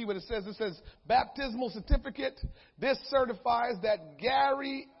you see what it says. It says, baptismal certificate. This certifies that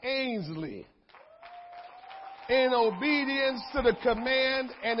Gary Ainsley, in obedience to the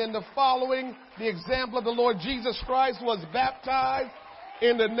command and in the following the example of the Lord Jesus Christ, was baptized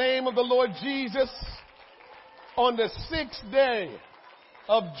in the name of the Lord Jesus on the 6th day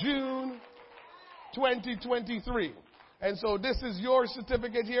of June 2023. And so this is your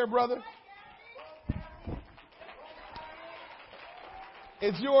certificate here, brother.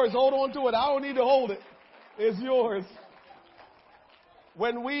 It's yours. Hold on to it. I don't need to hold it. It's yours.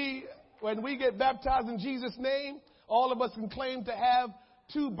 When we get baptized in Jesus' name, all of us can claim to have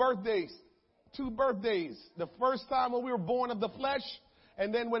two birthdays. The first time when we were born of the flesh,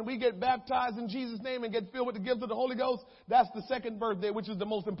 and then when we get baptized in Jesus' name and get filled with the gift of the Holy Ghost, that's the second birthday, which is the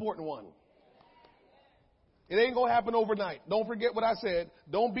most important one. It ain't going to happen overnight. Don't forget what I said.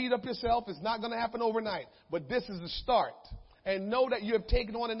 Don't beat up yourself. It's not going to happen overnight. But this is the start. And know that you have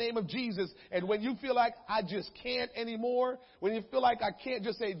taken on the name of Jesus. And when you feel like I just can't anymore, when you feel like I can't,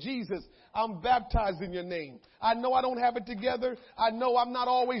 just say, Jesus, I'm baptized in your name. I know I don't have it together. I know I'm not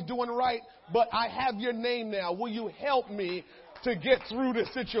always doing right, but I have your name now. Will you help me to get through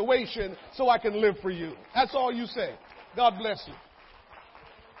this situation so I can live for you? That's all you say. God bless you.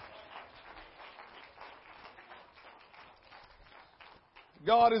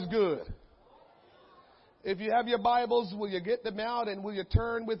 God is good. If you have your Bibles, will you get them out and will you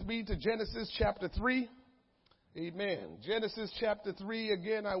turn with me to Genesis chapter 3? Amen. Genesis chapter 3.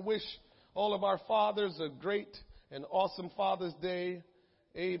 Again, I wish all of our fathers a great and awesome Father's Day.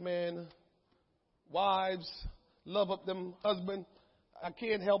 Amen. Wives, love up them husband. I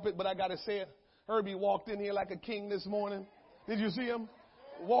can't help it, but I got to say it. Herbie walked in here like a king this morning. Did you see him?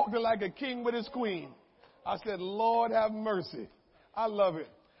 Walked in like a king with his queen. I said, Lord have mercy. I love it.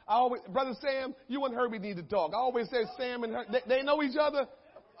 Brother Sam, you and Herbie need to talk. I always say Sam and her, they know each other.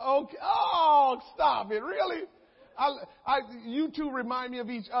 Okay. Oh, stop it. Really? You two remind me of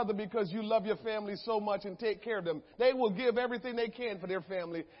each other because you love your family so much and take care of them. They will give everything they can for their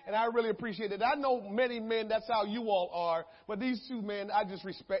family, and I really appreciate it. I know many men, that's how you all are, but these two men, I just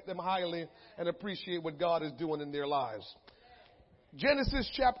respect them highly and appreciate what God is doing in their lives. Genesis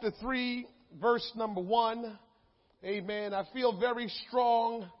chapter 3, verse number 1. Amen. I feel very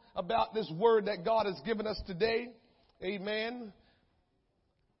strong about this word that God has given us today. Amen.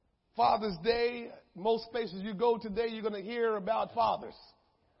 Father's Day, most places you go today, you're going to hear about fathers.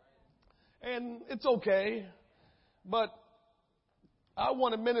 And it's okay, but I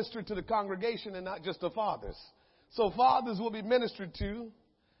want to minister to the congregation and not just the fathers. So fathers will be ministered to,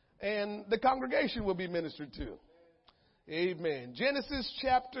 and the congregation will be ministered to. Amen. Genesis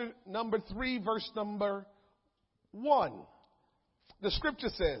chapter number 3, verse number 1. The scripture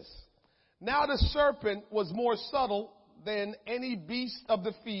says, "Now the serpent was more subtle than any beast of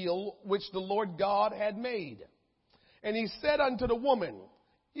the field which the Lord God had made. And he said unto the woman,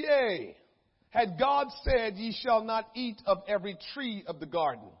 Yea, had God said, Ye shall not eat of every tree of the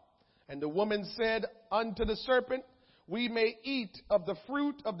garden. And the woman said unto the serpent, We may eat of the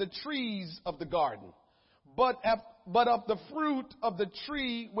fruit of the trees of the garden. But of the fruit of the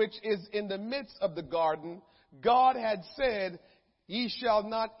tree which is in the midst of the garden, God had said, Ye shall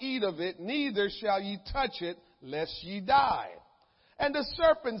not eat of it, neither shall ye touch it, lest ye die. And the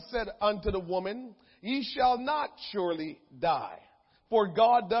serpent said unto the woman, Ye shall not surely die. For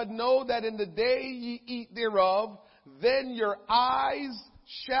God doth know that in the day ye eat thereof, then your eyes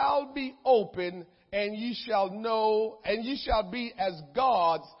shall be open, and ye shall know, and ye shall be as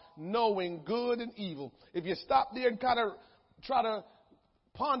gods, knowing good and evil." If you stop there and kind of try to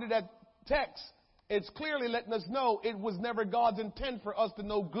ponder that text, it's clearly letting us know it was never God's intent for us to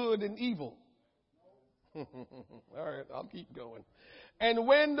know good and evil. All right, I'll keep going. "And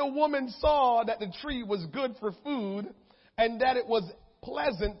when the woman saw that the tree was good for food, and that it was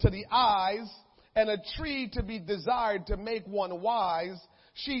pleasant to the eyes, and a tree to be desired to make one wise,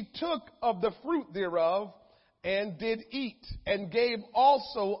 she took of the fruit thereof, and did eat, and gave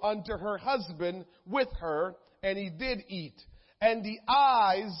also unto her husband with her, and he did eat. And the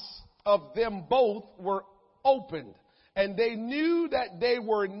eyes of them both were opened, and they knew that they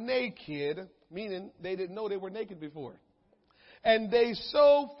were naked," meaning they didn't know they were naked before. "And they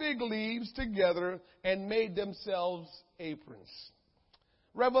sewed fig leaves together and made themselves aprons."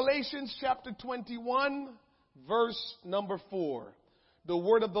 Revelations chapter 21, verse number 4. The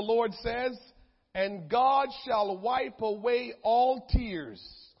word of the Lord says, "And God shall wipe away all tears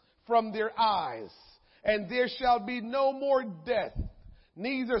from their eyes, and there shall be no more death,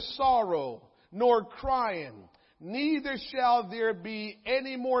 neither sorrow nor crying, neither shall there be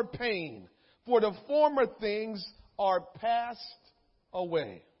any more pain, for the former things are passed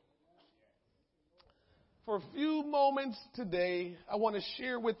away." For a few moments today, I want to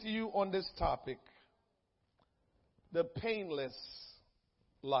share with you on this topic, the painless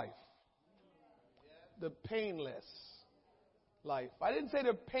life. The painless life. I didn't say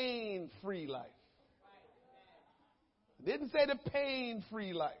the pain-free life. I didn't say the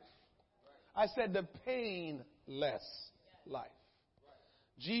pain-free life. I said the painless life.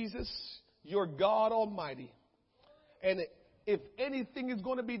 Jesus, you're God Almighty. And if anything is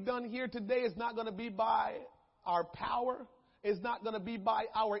going to be done here today, it's not going to be by our power. It's not going to be by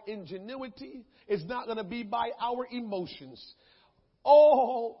our ingenuity. It's not going to be by our emotions.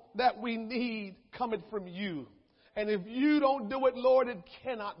 All that we need cometh from you. And if you don't do it, Lord, it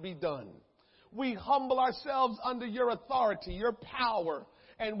cannot be done. We humble ourselves under your authority, your power,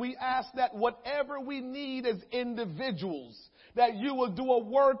 and we ask that whatever we need as individuals, that you will do a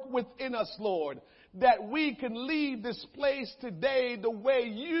work within us, Lord, that we can leave this place today the way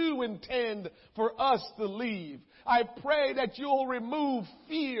you intend for us to leave. I pray that you'll remove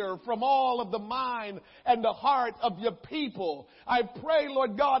fear from all of the mind and the heart of your people. I pray,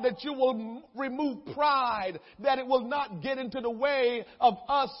 Lord God, that you will remove pride, that it will not get into the way of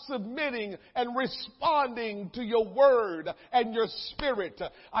us submitting and responding to your word and your spirit.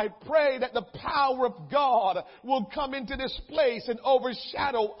 I pray that the power of God will come into this place and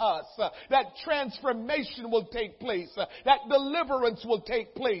overshadow us, that transformation will take place, that deliverance will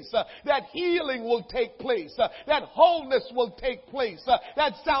take place, that healing will take place, that wholeness will take place,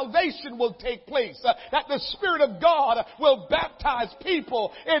 that salvation will take place, that the Spirit of God will baptize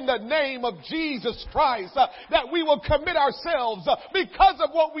people in the name of Jesus Christ, that we will commit ourselves because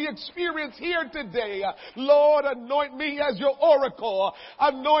of what we experience here today. Lord, anoint me as your oracle.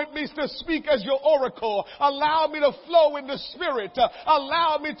 Anoint me to speak as your oracle. Allow me to flow in the Spirit.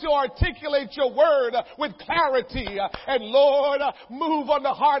 Allow me to articulate your word with clarity. And Lord, move on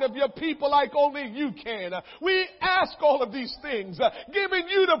the heart of your people like only you can. We we ask all of these things, giving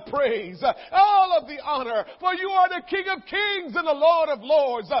you the praise, all of the honor, for you are the King of Kings and the Lord of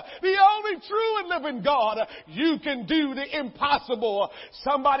Lords, the only true and living God. You can do the impossible.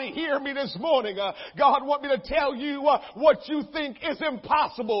 Somebody hear me this morning. God want me to tell you what you think is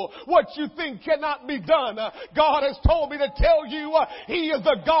impossible, what you think cannot be done. God has told me to tell you He is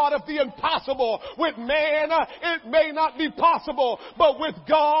the God of the impossible. With man, it may not be possible, but with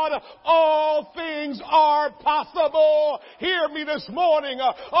God, all things are possible. Hear me this morning.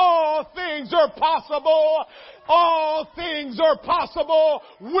 All things are possible. All things are possible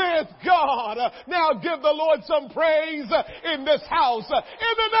with God. Now give the Lord some praise in this house.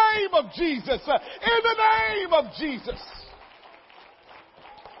 In the name of Jesus. In the name of Jesus.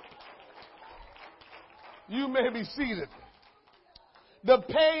 You may be seated. The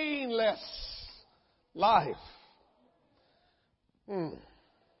painless life.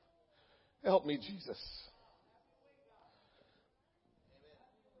 Help me, Jesus.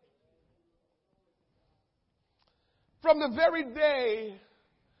 From the very day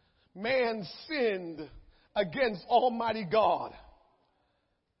man sinned against Almighty God,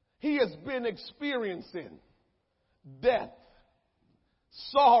 he has been experiencing death,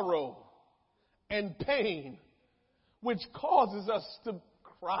 sorrow, and pain, which causes us to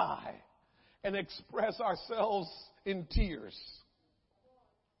cry and express ourselves in tears.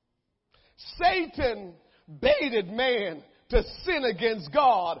 Satan baited man to sin against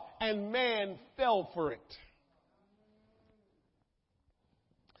God, and man fell for it.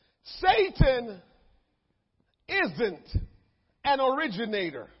 Satan isn't an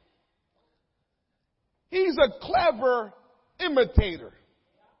originator. He's a clever imitator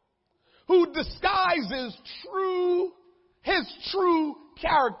who disguises his true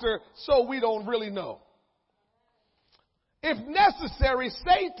character so we don't really know. If necessary,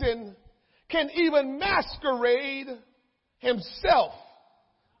 Satan can even masquerade himself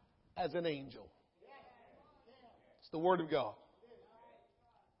as an angel. It's the word of God.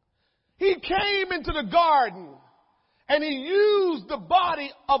 He came into the garden and he used the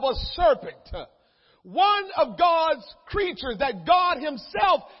body of a serpent, one of God's creatures that God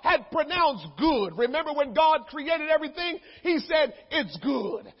himself had pronounced good. Remember when God created everything, he said it's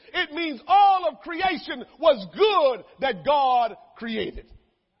good. It means all of creation was good that God created.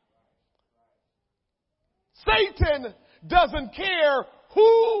 Satan doesn't care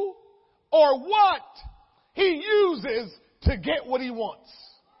who or what he uses to get what he wants.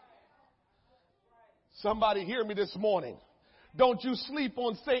 Somebody hear me this morning. Don't you sleep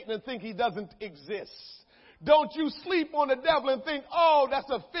on Satan and think he doesn't exist. Don't you sleep on the devil and think, oh, that's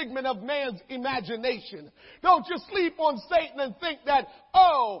a figment of man's imagination. Don't you sleep on Satan and think that,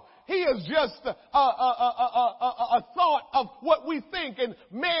 oh, he is just a thought of what we think, and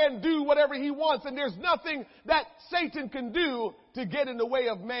man do whatever he wants, and there's nothing that Satan can do to get in the way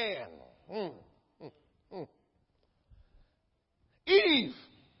of man. Eve,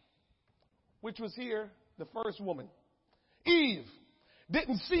 which was here, the first woman, Eve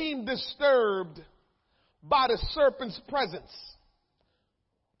didn't seem disturbed by the serpent's presence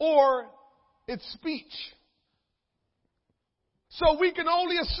or its speech. So we can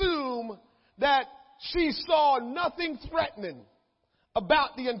only assume that she saw nothing threatening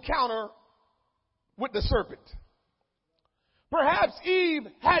about the encounter with the serpent. Perhaps Eve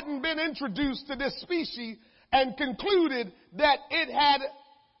hadn't been introduced to this species and concluded that it had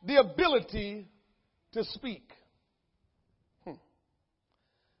the ability to speak.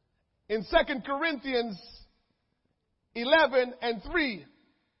 In 2 Corinthians 11:3,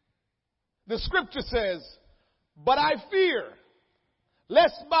 the scripture says, "But I fear,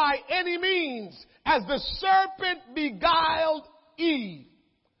 lest by any means, as the serpent beguiled Eve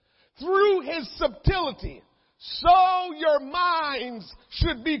through his subtlety, so your minds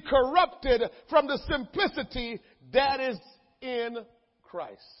should be corrupted from the simplicity that is in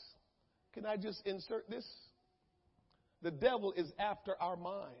Christ." Can I just insert this? The devil is after our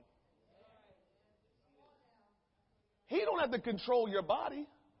mind. He don't have to control your body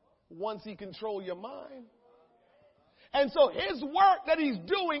once he controls your mind. And so his work that he's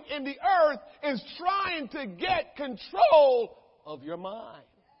doing in the earth is trying to get control of your mind.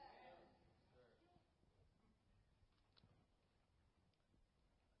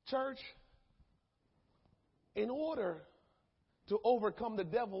 Church, in order to overcome the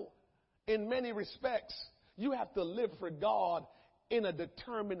devil in many respects, you have to live for God in a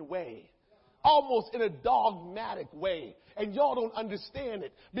determined way. Almost in a dogmatic way. And y'all don't understand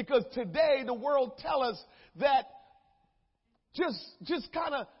it. Because today the world tells us that just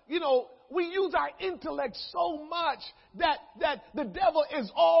kind of, we use our intellect so much that the devil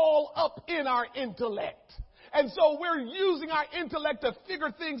is all up in our intellect. And so we're using our intellect to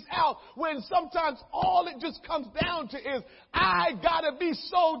figure things out when sometimes all it just comes down to is, I gotta be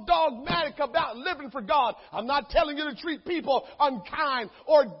so dogmatic about living for God. I'm not telling you to treat people unkind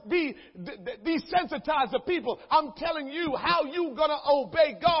or be desensitized to people. I'm telling you how you gonna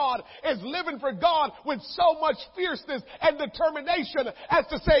obey God is living for God with so much fierceness and determination as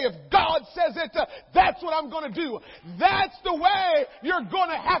to say, if God says it, that's what I'm gonna do. That's the way you're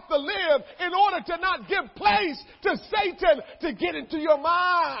gonna have to live in order to not give place to Satan to get into your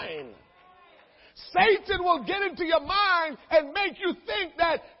mind. Satan will get into your mind and make you think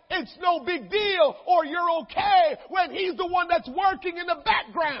that it's no big deal or you're okay when he's the one that's working in the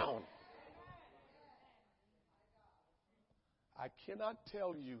background. I cannot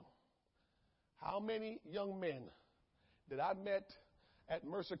tell you how many young men that I met at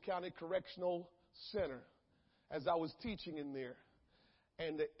Mercer County Correctional Center as I was teaching in there.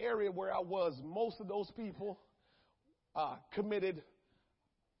 And the area where I was, most of those people committed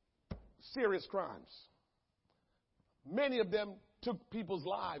serious crimes. Many of them took people's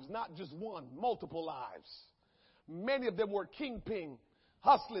lives, not just one, multiple lives. Many of them were kingpin,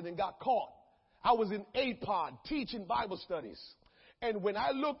 hustling and got caught. I was in APOD teaching Bible studies. And when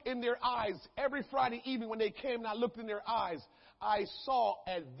I looked in their eyes, every Friday evening when they came and I looked in their eyes, I saw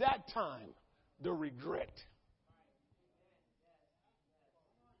at that time the regret.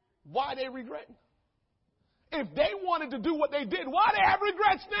 Why they regretting? If they wanted to do what they did, why they have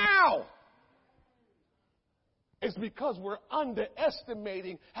regrets now? It's because we're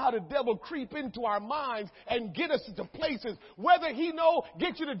underestimating how the devil creep into our minds and get us into places. Whether he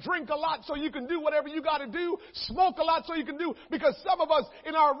get you to drink a lot so you can do whatever you got to do, smoke a lot so you can do. Because some of us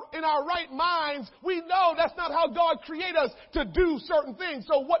in our right minds, we know that's not how God created us to do certain things.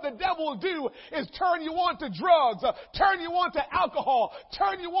 So what the devil will do is turn you on to drugs, turn you on to alcohol,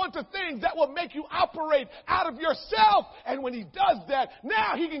 turn you on to things that will make you operate out of yourself. And when he does that,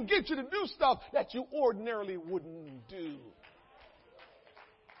 now he can get you to do stuff that you ordinarily wouldn't do.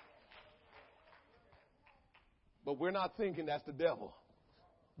 But we're not thinking that's the devil.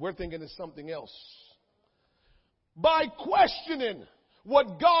 We're thinking it's something else. By questioning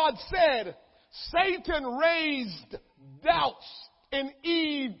what God said, Satan raised doubts in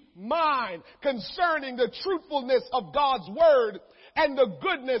Eve's mind concerning the truthfulness of God's word and the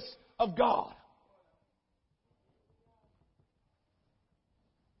goodness of God.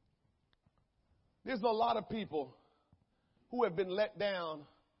 There's a lot of people who have been let down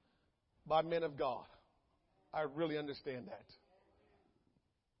by men of God. I really understand that.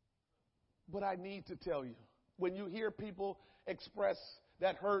 But I need to tell you, when you hear people express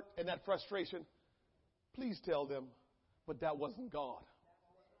that hurt and that frustration, please tell them, but that wasn't God.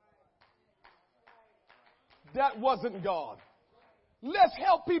 That wasn't God. Let's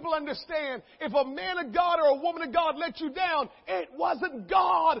help people understand, if a man of God or a woman of God let you down, it wasn't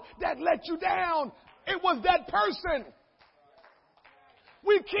God that let you down. It was that person.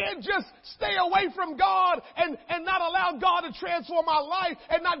 We can't just stay away from God and not allow God to transform our life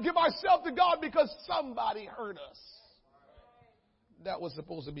and not give ourselves to God because somebody hurt us. That was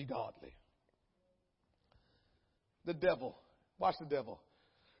supposed to be godly. The devil. Watch the devil.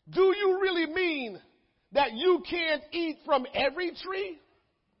 Do you really mean that you can't eat from every tree?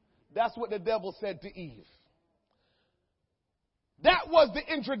 That's what the devil said to Eve. That was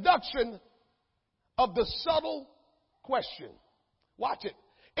the introduction of the subtle question. Watch it.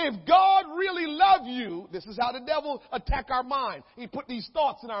 If God really loved you, this is how the devil attack our mind. He put these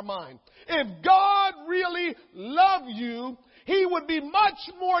thoughts in our mind. If God really loved you, he would be much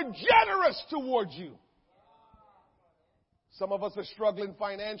more generous towards you. Some of us are struggling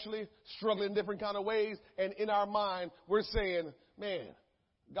financially, struggling in different kind of ways, and in our mind, we're saying, man,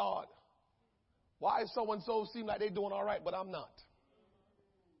 God, why is so-and-so seem like they're doing all right, but I'm not?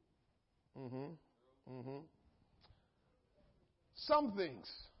 Some things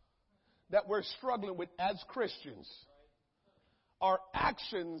that we're struggling with as Christians are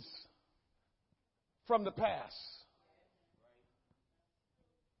actions from the past.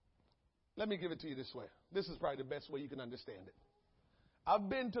 Let me give it to you this way. This is probably the best way you can understand it. I've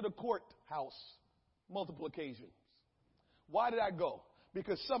been to the courthouse multiple occasions. Why did I go?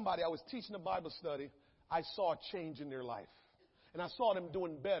 Because I was teaching a Bible study, I saw a change in their life. And I saw them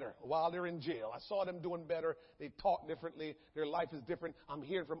doing better while they're in jail. I saw them doing better. They talk differently. Their life is different. I'm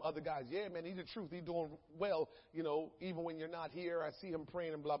hearing from other guys, yeah, man, he's the truth. He's doing well, even when you're not here. I see him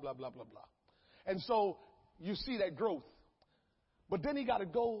praying and blah, blah, blah, blah, blah. And so you see that growth. But then he got to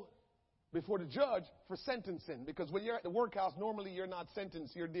go before the judge for sentencing. Because when you're at the workhouse, normally you're not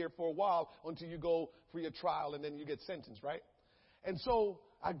sentenced. You're there for a while until you go for your trial and then you get sentenced, right? And so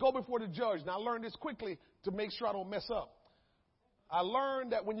I go before the judge, and I learned this quickly. to make sure I don't mess up. I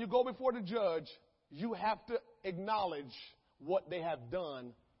learned that when you go before the judge, you have to acknowledge what they have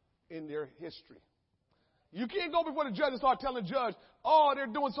done in their history. You can't go before the judge and start telling the judge, oh, they're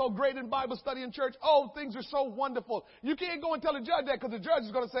doing so great in Bible study in church. Oh, things are so wonderful. You can't go and tell the judge that because the judge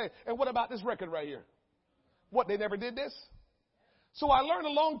is going to say, and what about this record right here? What, they never did this? So I learned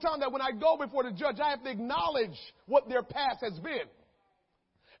a long time that when I go before the judge, I have to acknowledge what their past has been.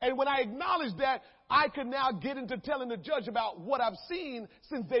 And when I acknowledge that, I can now get into telling the judge about what I've seen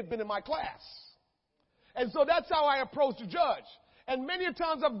since they've been in my class. And so that's how I approach the judge. And many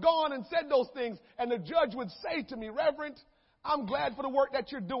times I've gone and said those things, and the judge would say to me, Reverend, I'm glad for the work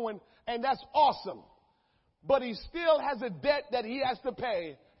that you're doing, and that's awesome. But he still has a debt that he has to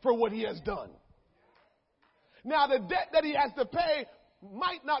pay for what he has done. Now, the debt that he has to pay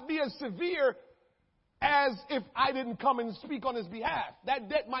might not be as severe as if I didn't come and speak on his behalf. That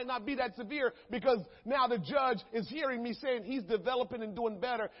debt might not be that severe because now the judge is hearing me saying he's developing and doing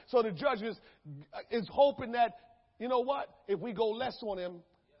better. So the judge is hoping that, you know what, if we go less on him,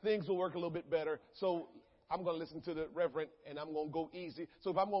 things will work a little bit better. So I'm going to listen to the reverend and I'm going to go easy.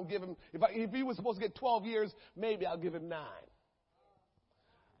 So if I'm going to give him, if he was supposed to get 12 years, maybe I'll give him 9.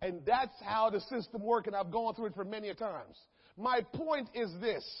 And that's how the system works, and I've gone through it for many a times. My point is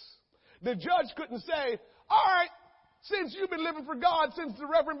this. The judge couldn't say, all right, since you've been living for God, since the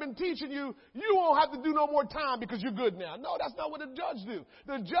reverend been teaching you, you won't have to do no more time because you're good now. No, that's not what the judge do.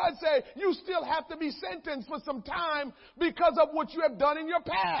 The judge say, you still have to be sentenced for some time because of what you have done in your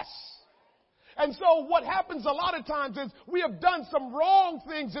past. And so what happens a lot of times is we have done some wrong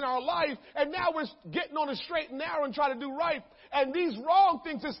things in our life, and now we're getting on a straight and narrow and trying to do right. And these wrong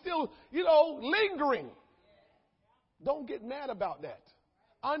things are still, lingering. Don't get mad about that.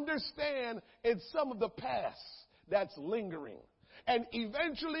 Understand it's some of the past that's lingering. And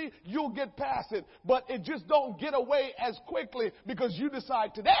eventually you'll get past it, but it just don't get away as quickly because you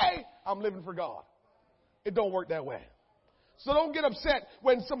decide today I'm living for God. It don't work that way. So don't get upset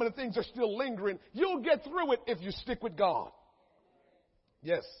when some of the things are still lingering. You'll get through it if you stick with God.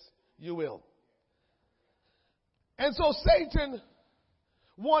 Yes, you will. And so Satan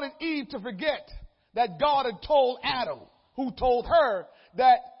wanted Eve to forget that God had told Adam, who told her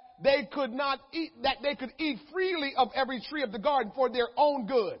that they could eat freely of every tree of the garden for their own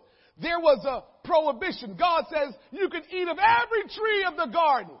good. There was a prohibition. God says you can eat of every tree of the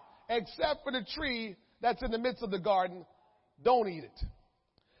garden except for the tree that's in the midst of the garden. Don't eat it.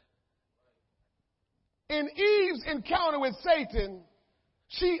 In Eve's encounter with Satan,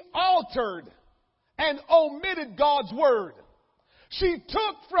 she altered and omitted God's word. She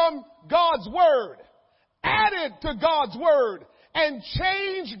took from God's word, added to God's word, and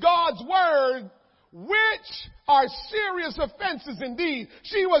changed God's word, which are serious offenses indeed.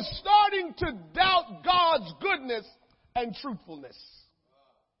 She was starting to doubt God's goodness and truthfulness.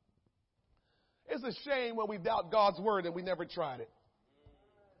 It's a shame when we doubt God's word and we never tried it.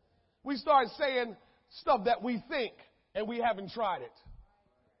 We start saying stuff that we think and we haven't tried it.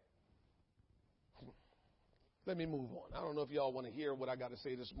 Let me move on. I don't know if y'all want to hear what I got to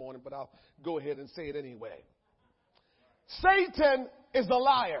say this morning, but I'll go ahead and say it anyway. Satan is a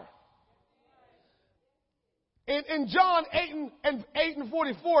liar. In John 8 and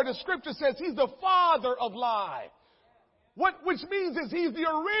 44, the scripture says he's the father of lies. Which means is he's the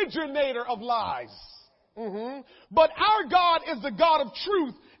originator of lies. But our God is the God of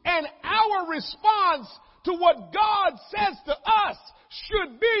truth, and our response to what God says to us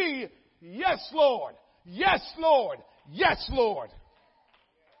should be, yes, Lord. Yes, Lord. Yes, Lord.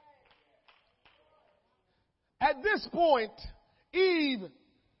 At this point, Eve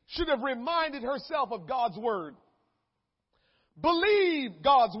should have reminded herself of God's word. Believe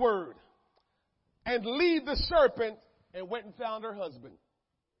God's word and leave the serpent, and went and found her husband.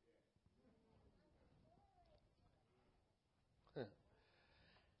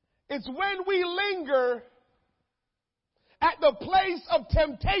 It's when we linger at the place of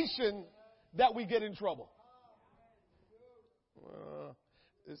temptation that we get in trouble.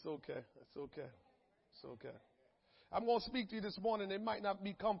 It's okay. It's okay. It's okay. I'm going to speak to you this morning. It might not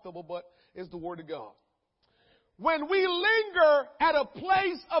be comfortable, but it's the word of God. When we linger at a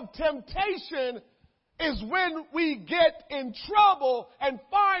place of temptation is when we get in trouble and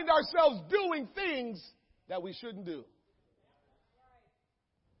find ourselves doing things that we shouldn't do.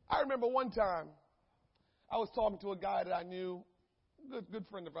 I remember one time I was talking to a guy that I knew, good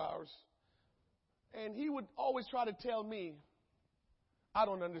friend of ours, and he would always try to tell me, I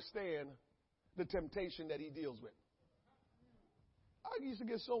don't understand the temptation that he deals with. I used to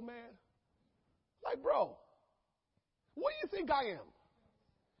get so mad. Like, bro, what do you think I am?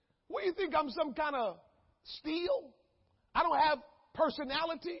 What do you think I'm some kind of steal. I don't have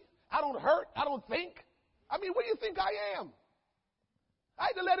personality. I don't hurt. I don't think. I mean, what do you think I am? I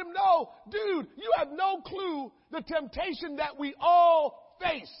had to let him know, dude, you have no clue the temptation that we all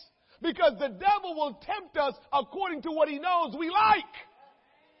face. Because the devil will tempt us according to what he knows we like.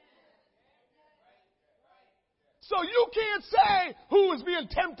 So you can't say who is being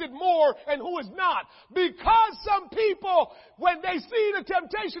tempted more and who is not. Because some people, when they see the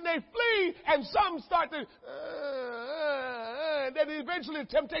temptation, they flee, and some start to, and then eventually the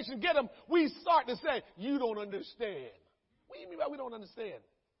temptation get them. We start to say, you don't understand. What do you mean by we don't understand?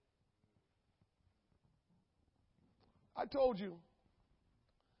 I told you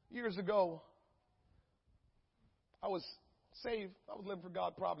years ago, I was saved. I was living for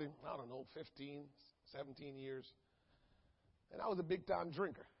God probably, 15, 17 years. And I was a big time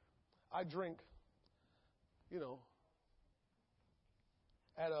drinker. I drink,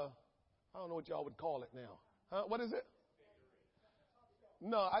 at a, I don't know what y'all would call it now. Huh? What is it?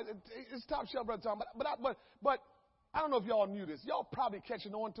 No, it's top shelf, Brother Tom. But I don't know if y'all knew this. Y'all probably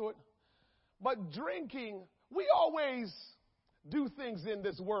catching on to it. But drinking, we always do things in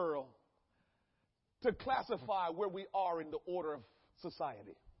this world to classify where we are in the order of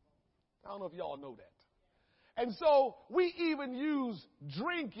society. I don't know if y'all know that. And so we even use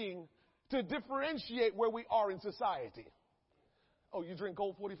drinking to differentiate where we are in society. Oh, you drink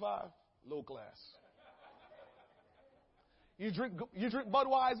Colt 45? Low class. You drink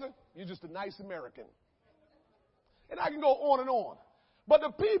Budweiser? You're just a nice American. And I can go on and on. But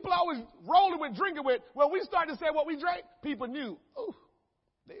the people I was rolling with, drinking with, when we started to say what we drank, people knew, oh,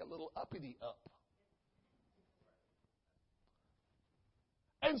 they a little uppity up.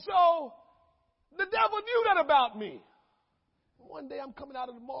 And so the devil knew that about me. One day I'm coming out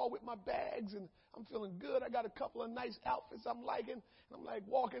of the mall with my bags and I'm feeling good. I got a couple of nice outfits I'm liking. And I'm like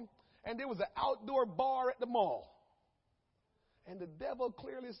walking. And there was an outdoor bar at the mall. And the devil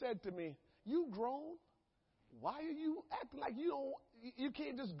clearly said to me, you grown? Why are you acting like you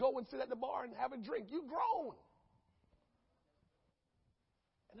can't just go and sit at the bar and have a drink? You grown.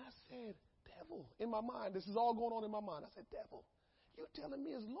 And I said, devil, in my mind, this is all going on in my mind. I said, devil, you telling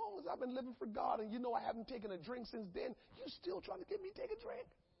me as long as I've been living for God and you know I haven't taken a drink since then, you still trying to get me to take a drink?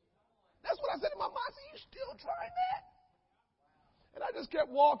 That's what I said in my mind. I said, you still trying that? And I just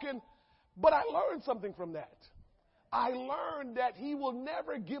kept walking, but I learned something from that. I learned that he will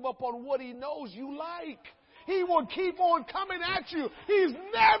never give up on what he knows you like. He will keep on coming at you. He's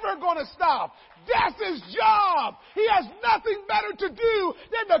never going to stop. That's his job. He has nothing better to do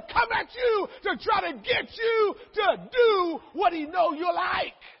than to come at you to try to get you to do what he knows you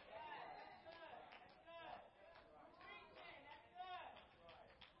like.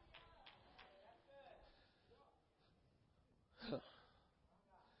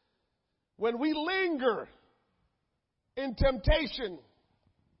 When we linger in temptation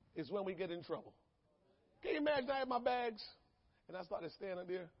is when we get in trouble. Can you imagine I had my bags and I started standing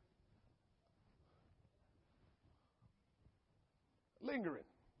there lingering?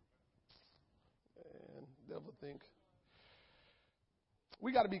 And devil think.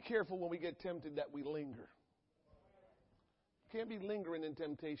 We got to be careful when we get tempted that we linger. Can't be lingering in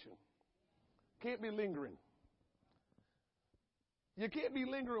temptation. Can't be lingering. You can't be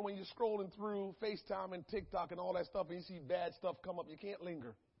lingering when you're scrolling through FaceTime and TikTok and all that stuff and you see bad stuff come up. You can't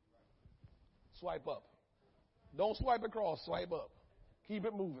linger. Swipe up. Don't swipe across. Swipe up. Keep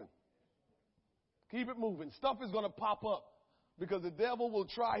it moving. Keep it moving. Stuff is going to pop up because the devil will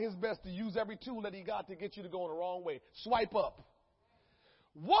try his best to use every tool that he got to get you to go in the wrong way. Swipe up.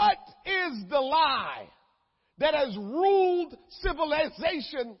 What is the lie that has ruled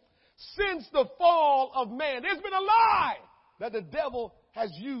civilization since the fall of man? There's been a lie that the devil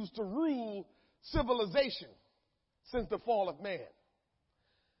has used to rule civilization since the fall of man.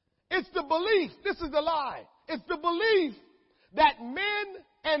 It's the belief, this is the lie, it's the belief that men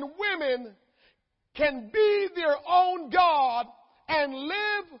and women can be their own God and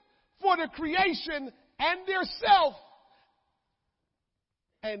live for the creation and their self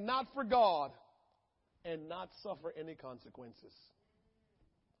and not for God and not suffer any consequences.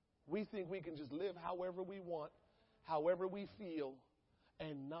 We think we can just live however we want, however we feel,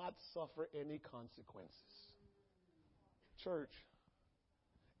 and not suffer any consequences. Church,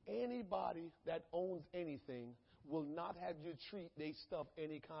 anybody that owns anything will not have you treat their stuff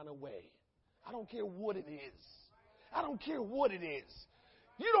any kind of way. I don't care what it is. I don't care what it is.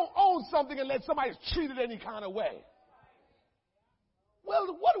 You don't own something and let somebody treat it any kind of way. Well,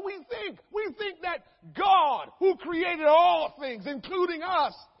 what do we think? We think that God, who created all things, including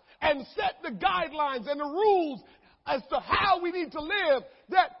us, and set the guidelines and the rules as to how we need to live,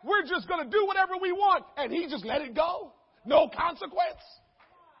 that we're just going to do whatever we want and he just let it go? No consequence?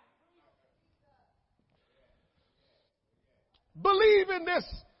 Believing this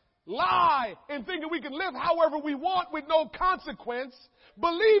lie and thinking we can live however we want with no consequence,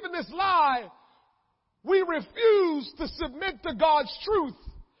 believing this lie, we refuse to submit to God's truth,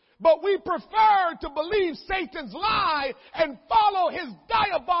 but we prefer to believe Satan's lie and follow his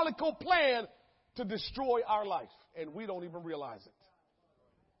diabolical plan to destroy our life. And we don't even realize it.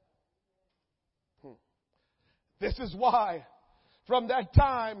 This is why from that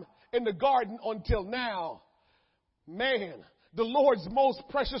time in the garden until now, man, the Lord's most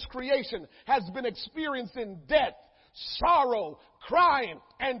precious creation has been experiencing death, sorrow, crying,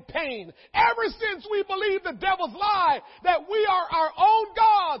 and pain. Ever since we believed the devil's lie that we are our own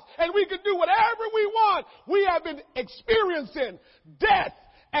gods and we can do whatever we want, we have been experiencing death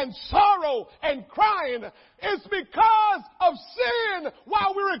and sorrow and crying. It's because of sin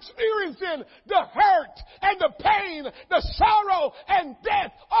while we're experiencing the hurt and the pain, the sorrow and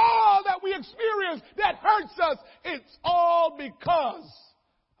death, all that we experience that hurts us. It's all because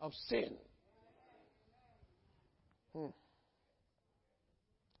of sin.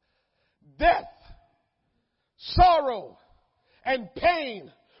 Death, sorrow, and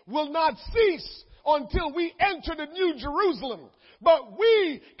pain will not cease until we enter the New Jerusalem. But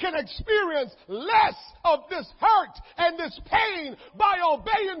we can experience less of this hurt and this pain by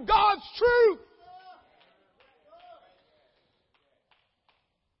obeying God's truth.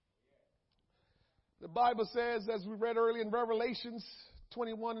 The Bible says, as we read earlier in Revelations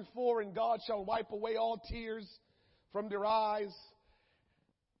 21:4, and God shall wipe away all tears from their eyes,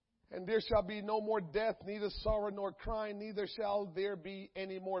 and there shall be no more death, neither sorrow nor crying, neither shall there be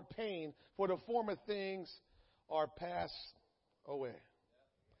any more pain, for the former things are passed away.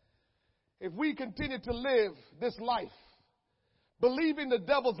 If we continue to live this life, believing the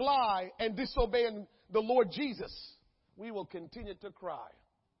devil's lie and disobeying the Lord Jesus, we will continue to cry.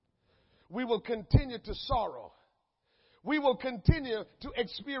 We will continue to sorrow. We will continue to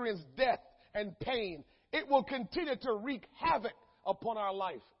experience death and pain. It will continue to wreak havoc upon our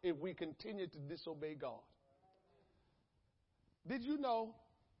life if we continue to disobey God. Did you know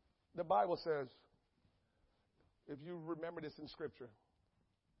the Bible says, if you remember this in Scripture,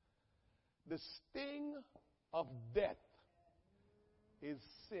 the sting of death is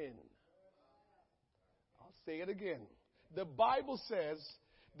sin. I'll say it again. The Bible says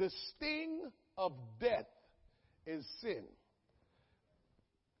the sting of death is sin.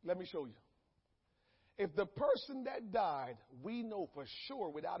 Let me show you. If the person that died, we know for sure,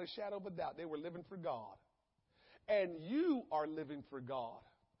 without a shadow of a doubt, they were living for God, and you are living for God,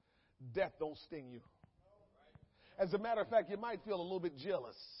 death don't sting you. As a matter of fact, you might feel a little bit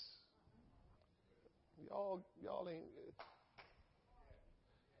jealous. Y'all ain't.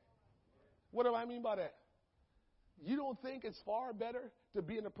 What do I mean by that? You don't think it's far better to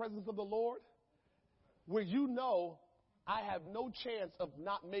be in the presence of the Lord where you know I have no chance of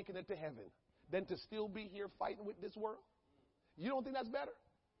not making it to heaven than to still be here fighting with this world? You don't think that's better?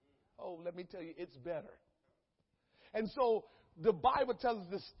 Oh, let me tell you, it's better. And so the Bible tells us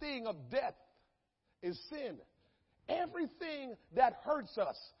the sting of death is sin. Everything that hurts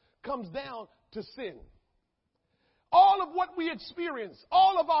us comes down to sin. All of what we experience,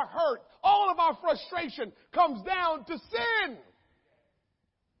 all of our hurt, all of our frustration comes down to sin.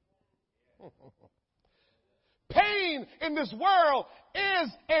 Pain in this world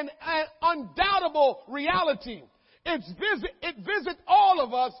is an undoubtable reality. It visits all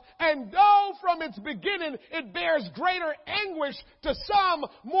of us, and though from its beginning it bears greater anguish to some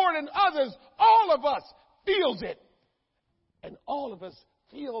more than others, all of us feels it. And all of us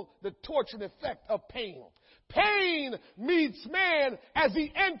feel the torturing effect of pain. Pain meets man as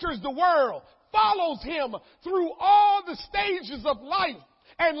he enters the world, follows him through all the stages of life,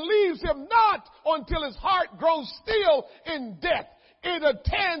 and leaves him not until his heart grows still in death. It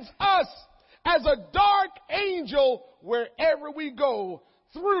attends us as a dark angel wherever we go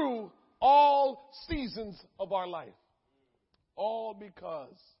through all seasons of our life. All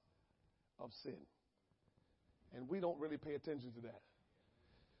because of sin. And we don't really pay attention to that.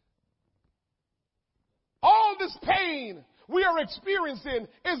 All this pain we are experiencing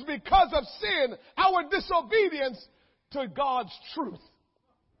is because of sin, our disobedience to God's truth.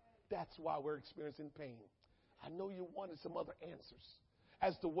 That's why we're experiencing pain. I know you wanted some other answers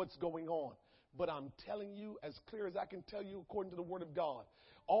as to what's going on, but I'm telling you as clear as I can tell you according to the Word of God,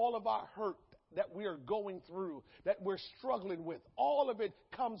 all of our hurt that we are going through, that we're struggling with, all of it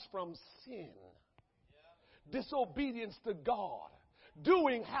comes from sin. Disobedience to God.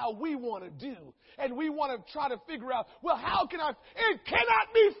 doing how we want to do. And we want to try to figure out, well, how can it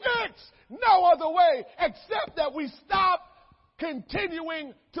cannot be fixed no other way except that we stop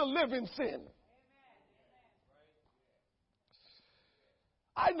continuing to live in sin.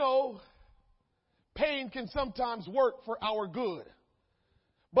 I know pain can sometimes work for our good,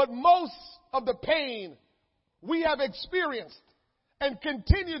 but most of the pain we have experienced and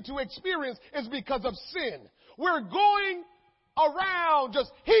continue to experience is because of sin. We're going around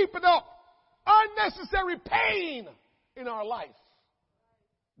just heaping up unnecessary pain in our life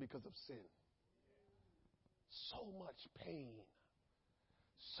because of sin. So much pain.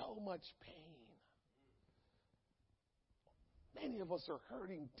 So much pain. Many of us are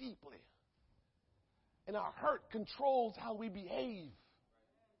hurting deeply. And our hurt controls how we behave.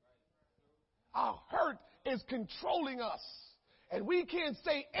 Our hurt is controlling us. And we can't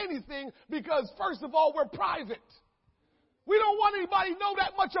say anything because, first of all, we're private. We don't want anybody to know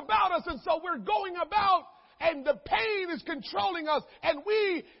that much about us. And so we're going about and the pain is controlling us. And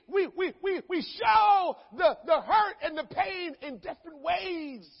we show the hurt and the pain in different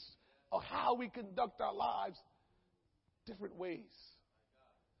ways of how we conduct our lives. Different ways.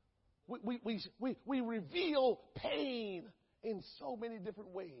 We reveal pain in so many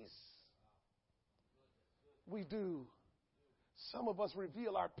different ways. We do. Some of us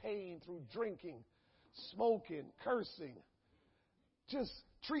reveal our pain through drinking, smoking, cursing, just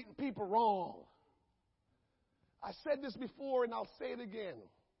treating people wrong. I said this before and I'll say it again.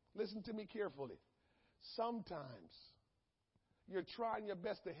 Listen to me carefully. Sometimes you're trying your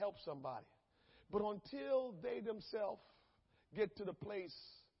best to help somebody, but until they themselves get to the place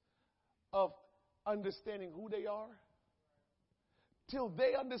of understanding who they are, till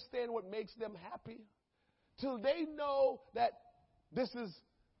they understand what makes them happy, till they know that this is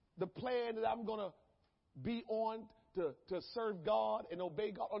the plan that I'm going to be on to serve God and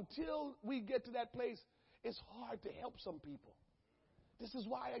obey God. Until we get to that place, it's hard to help some people. This is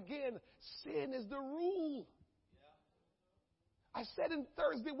why, again, sin is the rule. I said in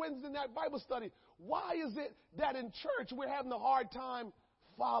Wednesday night Bible study, why is it that in church we're having a hard time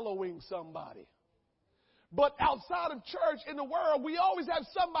following somebody? But outside of church, in the world, we always have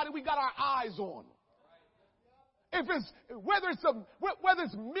somebody we got our eyes on. Whether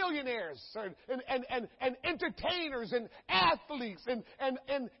it's millionaires and entertainers and athletes and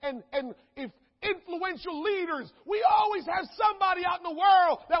if influential leaders, we always have somebody out in the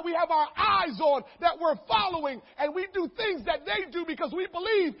world that we have our eyes on, that we're following, and we do things that they do because we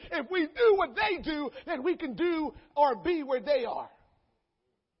believe if we do what they do, then we can do or be where they are.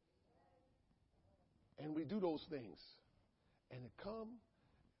 And we do those things. And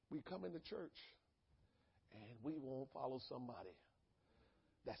we come into church. And we won't follow somebody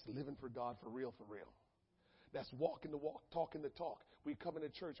that's living for God for real, that's walking the walk, talking the talk. We come into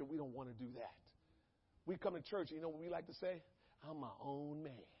church and we don't want to do that. We come to church and you know what we like to say? I'm my own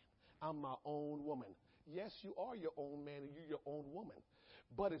man. I'm my own woman. Yes, you are your own man and you're your own woman.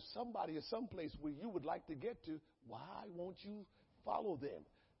 But if somebody is someplace where you would like to get to, why won't you follow them?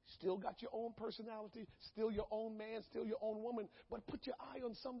 Still got your own personality, still your own man, still your own woman, but put your eye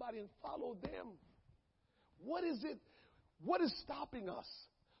on somebody and follow them. What is it? What is stopping us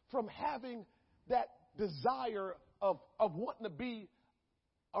from having that desire of wanting to be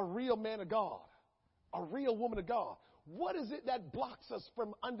a real man of God, a real woman of God? What is it that blocks us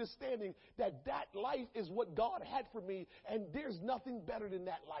from understanding that life is what God had for me, and there's nothing better than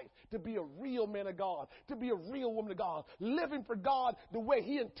that life, to be a real man of God, to be a real woman of God, living for God the way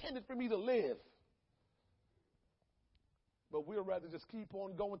He intended for me to live. But we'll rather just keep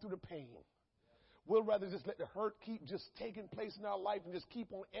on going through the pain. We'll rather just let the hurt keep just taking place in our life and just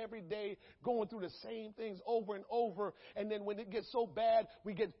keep on every day going through the same things over and over. And then when it gets so bad,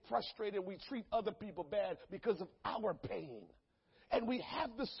 we get frustrated. We treat other people bad because of our pain. And we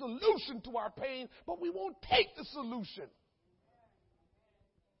have the solution to our pain, but we won't take the solution.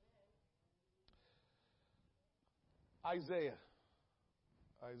 Isaiah.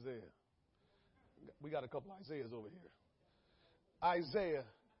 We got a couple Isaiahs over here.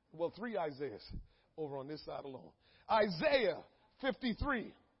 Three Isaiahs over on this side alone. Isaiah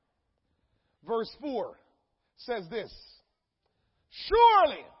 53, verse 4 says this: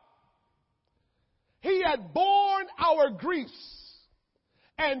 surely He had borne our griefs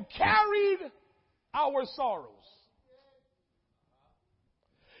and carried our sorrows.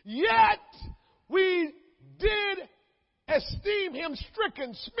 Yet we did esteem Him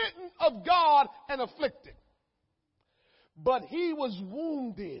stricken, smitten of God, and afflicted. But He was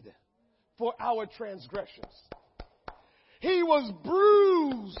wounded for our transgressions. He was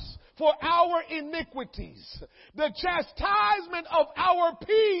bruised for our iniquities. The chastisement of our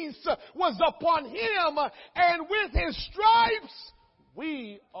peace was upon him, and with his stripes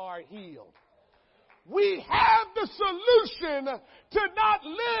we are healed. We have the solution to not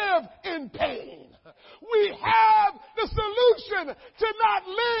live in pain. We have the solution to not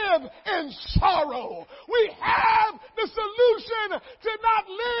live in sorrow. We have the solution to not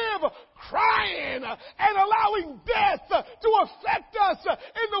live crying and allowing death to affect us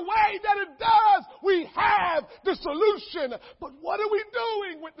in the way that it does. We have the solution. But what are we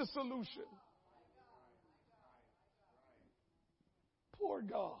doing with the solution? Poor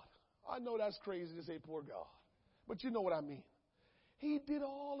God. I know that's crazy to say poor God, but you know what I mean. He did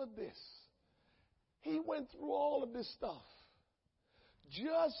all of this. He went through all of this stuff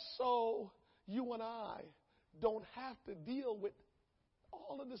just so you and I don't have to deal with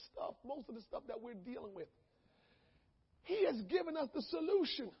all of the stuff, most of the stuff that we're dealing with. He has given us the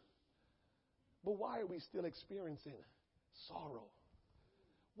solution. But why are we still experiencing sorrow?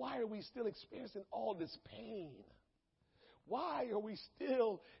 Why are we still experiencing all this pain? Why are we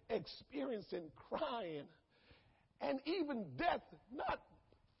still experiencing crying and even death, not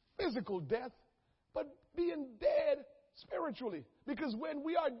physical death, but being dead spiritually? Because when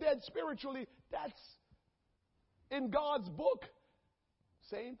we are dead spiritually, that's in God's book,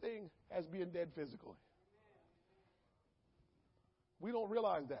 same thing as being dead physically. We don't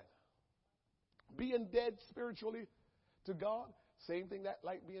realize that. Being dead spiritually to God, same thing that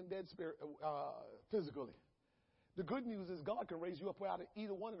like being dead physically. The good news is God can raise you up out of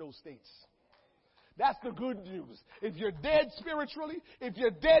either one of those states. That's the good news. If you're dead spiritually, if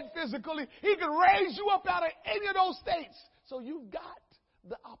you're dead physically, He can raise you up out of any of those states. So you've got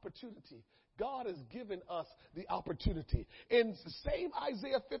the opportunity. God has given us the opportunity. In the same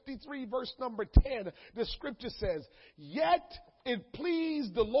Isaiah 53 verse number 10, the scripture says, "Yet it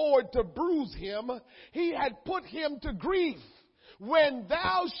pleased the Lord to bruise him. He had put him to grief. When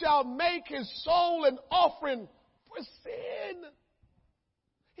thou shalt make his soul an offering for sin."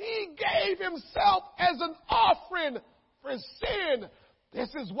 He gave himself as an offering for sin.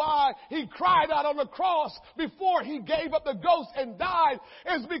 This is why he cried out on the cross before he gave up the ghost and died,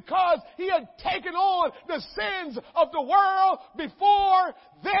 is because he had taken on the sins of the world before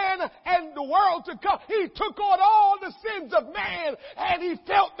then and the world to come. He took on all the sins of man and he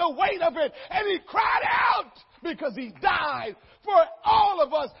felt the weight of it and he cried out because he died for all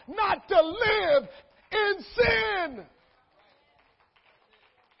of us not to live in sin.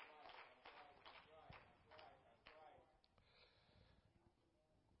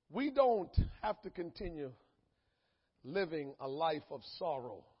 We don't have to continue living a life of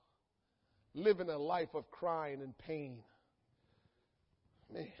sorrow, living a life of crying and pain.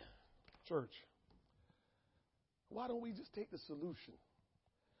 Man, church, why don't we just take the solution?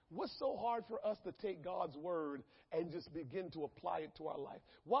 What's so hard for us to take God's word and just begin to apply it to our life?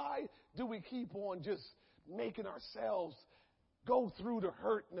 Why do we keep on just making ourselves go through the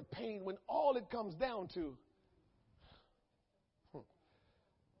hurt and the pain when all it comes down to?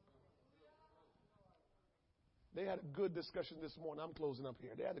 They had a good discussion this morning. I'm closing up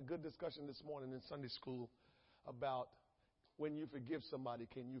here. They had a good discussion this morning in Sunday school about when you forgive somebody,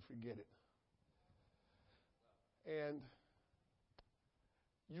 can you forget it? And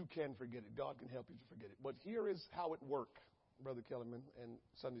you can forget it. God can help you to forget it. But here is how it worked, Brother Kellerman and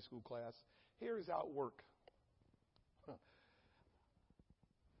Sunday school class. Here is how it worked.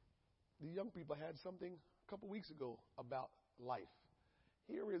 The young people had something a couple weeks ago about life.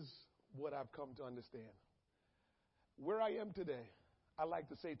 Here is what I've come to understand. Where I am today, I like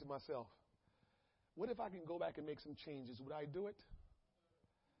to say to myself, what if I can go back and make some changes? Would I do it?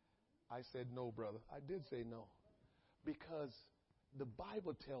 I said no, brother. I did say no. Because the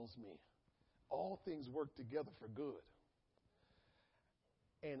Bible tells me all things work together for good.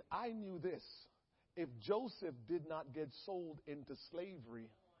 And I knew this. If Joseph did not get sold into slavery,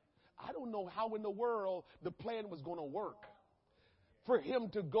 I don't know how in the world the plan was going to work for him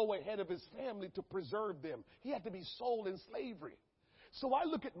to go ahead of his family to preserve them. He had to be sold in slavery. So I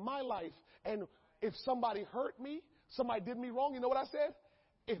look at my life, and if somebody hurt me, somebody did me wrong, you know what I said?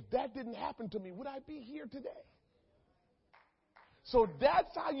 If that didn't happen to me, would I be here today? So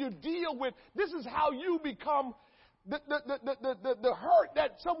that's how you deal with, this is how you become the hurt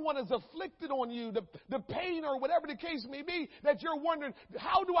that someone has afflicted on you, the pain or whatever the case may be, that you're wondering,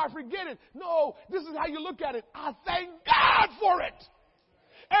 how do I forget it? No, this is how you look at it. I thank God for it.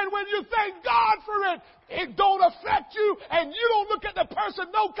 And when you thank God for it, it don't affect you, and you don't look at the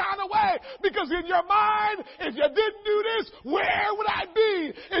person no kind of way. Because in your mind, if you didn't do this, where would I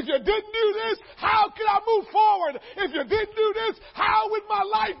be? If you didn't do this, how can I move forward? If you didn't do this, how would my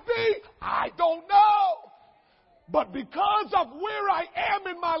life be? I don't know. But because of where I am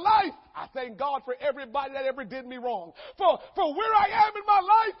in my life, I thank God for everybody that ever did me wrong. For where I am in my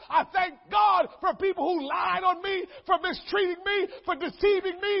life, I thank God for people who lied on me, for mistreating me, for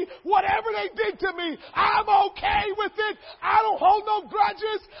deceiving me, whatever they did to me. I'm okay with it. I don't hold no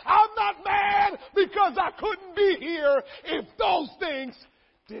grudges. I'm not mad because I couldn't be here if those things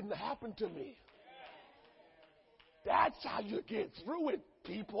didn't happen to me. That's how you get through it,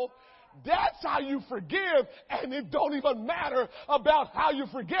 people. That's how you forgive, and it don't even matter about how you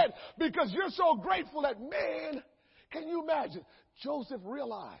forget because you're so grateful that, man, can you imagine? Joseph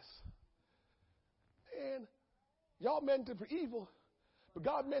realized, man, y'all meant it for evil, but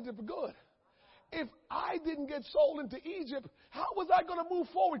God meant it for good. If I didn't get sold into Egypt, how was I going to move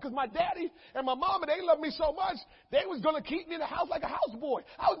forward? Because my daddy and my mama, they loved me so much, they was going to keep me in the house like a houseboy.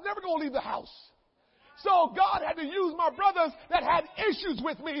 I was never going to leave the house. So God had to use my brothers that had issues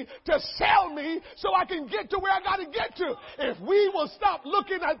with me to sell me so I can get to where I got to get to. If we will stop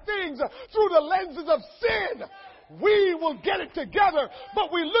looking at things through the lenses of sin, we will get it together.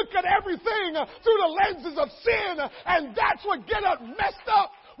 But we look at everything through the lenses of sin, and that's what gets us messed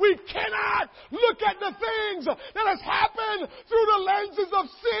up. We cannot look at the things that has happened through the lenses of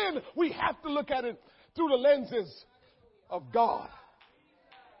sin. We have to look at it through the lenses of God.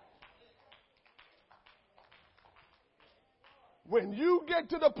 When you get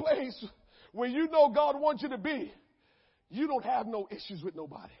to the place where you know God wants you to be, you don't have no issues with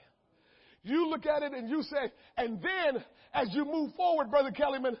nobody. You look at it and you say, and then as you move forward, Brother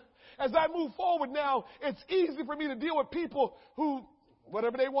Kellyman, as I move forward now, it's easy for me to deal with people who,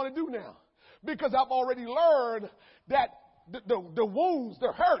 whatever they want to do now. Because I've already learned that the wounds,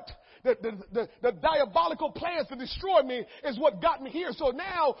 the hurt, the diabolical plans to destroy me is what got me here. So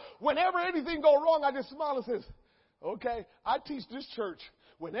now, whenever anything go wrong, I just smile and says, okay, I teach this church.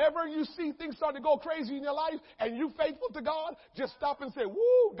 Whenever you see things starting to go crazy in your life and you faithful to God, just stop and say,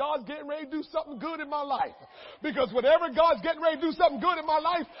 woo, God's getting ready to do something good in my life. Because whenever God's getting ready to do something good in my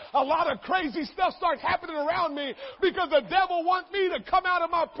life, a lot of crazy stuff starts happening around me because the devil wants me to come out of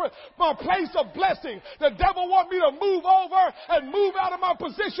my place of blessing. The devil wants me to move over and move out of my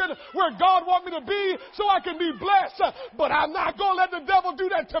position where God wants me to be so I can be blessed. But I'm not going to let the devil do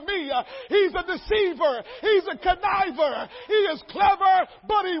that to me. He's a deceiver. He's a conniver. He is clever,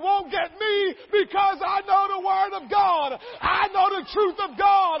 but he won't get me because I know the word of God. I know the truth of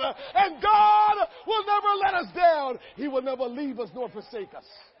God. And God will never let us down. He will never leave us nor forsake us.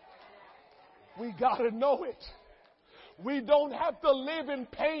 We got to know it. We don't have to live in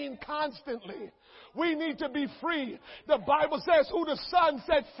pain constantly. We need to be free. The Bible says who the Son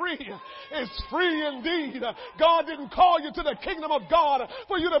set free is free indeed. God didn't call you to the kingdom of God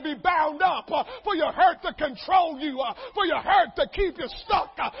for you to be bound up, for your hurt to control you, for your hurt to keep you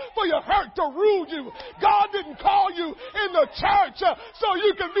stuck, for your hurt to rule you. God didn't call you in the church so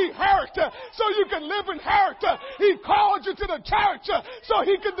you can be hurt, so you can live in hurt. He called you to the church so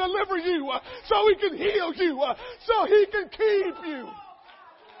He can deliver you, so He can heal you, so He can keep you.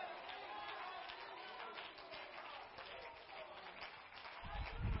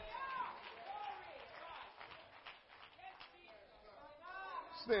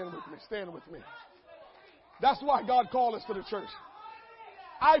 Stand with me. That's why God called us to the church.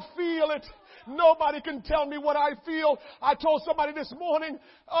 I feel it. Nobody can tell me what I feel. I told somebody this morning,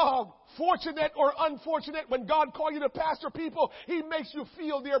 fortunate or unfortunate, when God calls you to pastor people, He makes you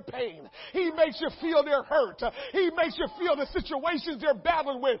feel their pain. He makes you feel their hurt. He makes you feel the situations they're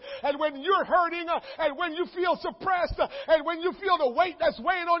battling with. And when you're hurting, and when you feel suppressed, and when you feel the weight that's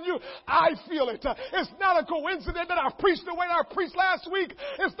weighing on you, I feel it. It's not a coincidence that I preached the way I preached last week.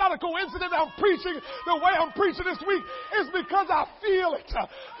 It's not a coincidence that I'm preaching the way I'm preaching this week. It's because I feel it.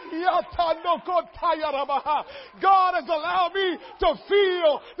 God has allowed me to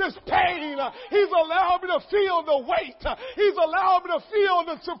feel this pain. He's allowed me to feel the weight. He's allowed me to feel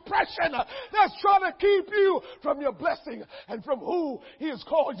the suppression that's trying to keep you from your blessing and from who He has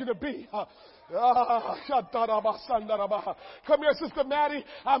called you to be. Come here, Sister Maddie.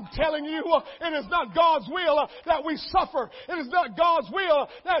 I'm telling you, it is not God's will that we suffer. It is not God's will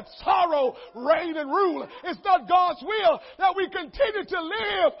that sorrow reign and rule. It's not God's will that we continue to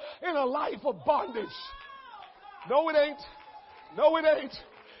live in a life of bondage. No, it ain't. No, it ain't.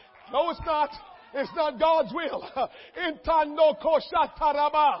 No, it's not. It's not God's will. Intano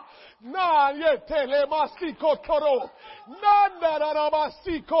koshataraba. Na yetele masiko toro. Nanda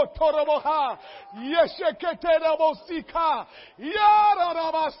ramasiko toroboha. Yesheketele mosika. Yara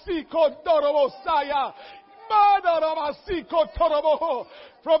ramasiko dorobosaya. Mada ramasiko toroboho.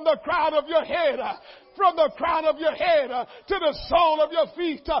 From the crown of your head, from the crown of your head to the sole of your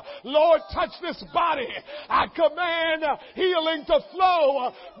feet. Lord, touch this body. I command healing to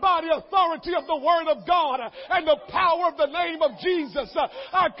flow by the authority of the Word of God and the power of the name of Jesus.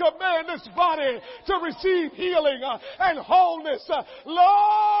 I command this body to receive healing and wholeness.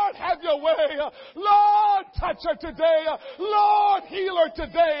 Lord, have your way. Lord, touch her today. Lord, heal her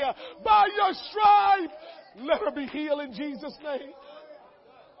today. By your stripe, let her be healed in Jesus' name.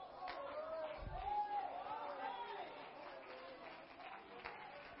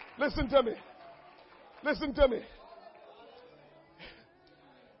 Listen to me. Listen to me.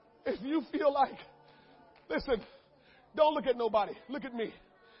 If you feel like, listen, don't look at nobody. Look at me.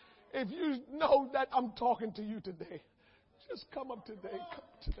 If you know that I'm talking to you today, just come up today.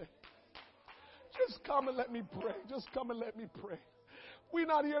 Come today. Just come and let me pray. Just come and let me pray. We're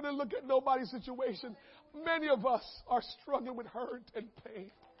not here to look at nobody's situation. Many of us are struggling with hurt and pain.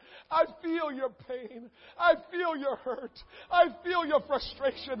 I feel your pain. I feel your hurt. I feel your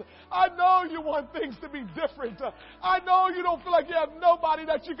frustration. I know you want things to be different. I know you don't feel like you have nobody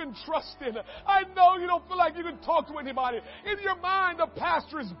that you can trust in. I know you don't feel like you can talk to anybody. In your mind, the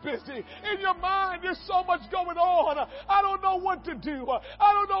pastor is busy. In your mind, there's so much going on. I don't know what to do.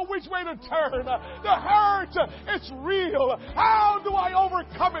 I don't know which way to turn. The hurt, it's real. How do I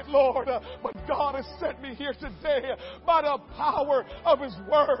overcome it, Lord? But God has sent me here today by the power of His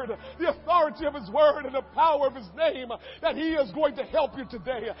Word, the authority of His Word and the power of His name, that He is going to help you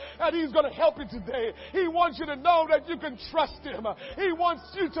today. And He's going to help you today. He wants you to know that you can trust Him. He wants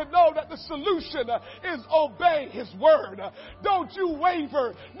you to know that the solution is obey His Word. Don't you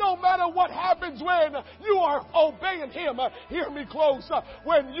waver, no matter what happens when you are obeying Him. Hear me close.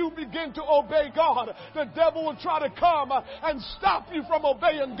 When you begin to obey God, the devil will try to come and stop you from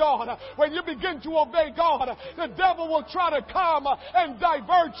obeying God. When you begin to obey God, the devil will try to come and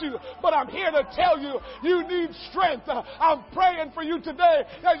divert you. But I'm here to tell you, you need strength. I'm praying for you today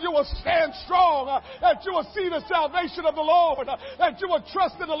that you will stand strong, that you will see the salvation of the Lord, that you will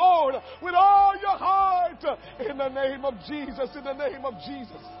trust in the Lord with all your heart. In the name of Jesus, in the name of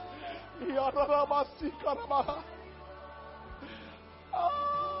Jesus.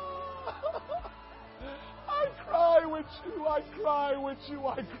 I cry with you, I cry with you,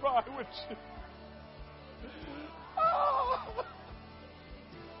 I cry with you.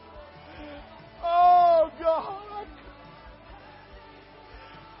 Oh, God.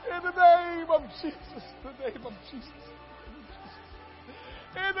 In the name of Jesus, in the name of Jesus.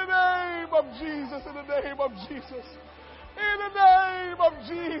 In the name of Jesus, in the name of Jesus. In the name of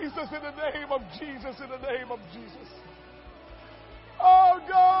Jesus, in the name of Jesus, in the name of Jesus. Oh,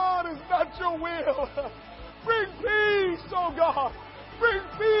 God, is not your will. Bring peace, oh God. Bring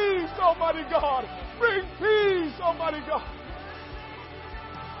peace, Almighty God. Bring peace, Almighty God.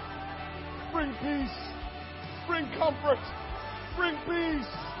 Bring peace. Bring comfort. Bring peace.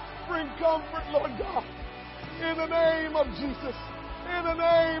 Bring comfort, Lord God. In the name of Jesus. In the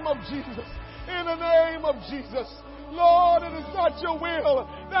name of Jesus. In the name of Jesus. Lord, it is not your will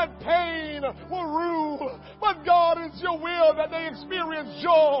that pain will rule, but God, it's your will that they experience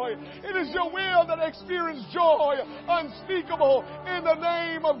joy. It is your will that they experience joy unspeakable in the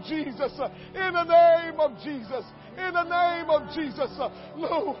name of Jesus. In the name of Jesus. In the name of Jesus.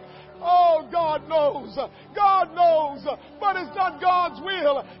 Lord, oh, God knows. God knows. But it's not God's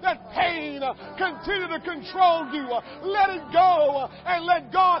will that pain continue to control you. Let it go and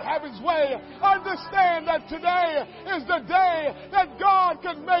let God have His way. Understand that today is the day that God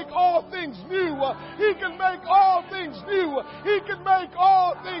can make all things new. He can make all things new. He can make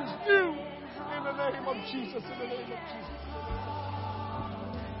all things new. In the name of Jesus. In the name of Jesus.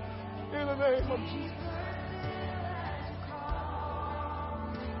 In the name of Jesus.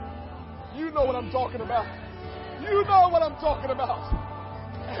 You know what I'm talking about. You know what I'm talking about.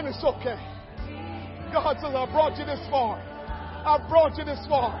 And it's okay. God says, I brought you this far. I brought you this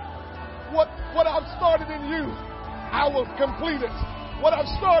far. What I've started in you, I will complete it. What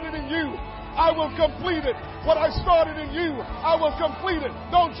I've started in you, I will complete it. What I started in you, I will complete it.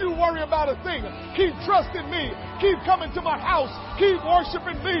 Don't you worry about a thing. Keep trusting me. Keep coming to my house. Keep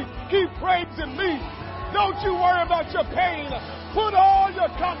worshiping me. Keep praising me. Don't you worry about your pain. Put all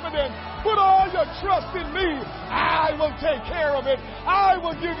your confidence, put all your trust in me. I will take care of it. I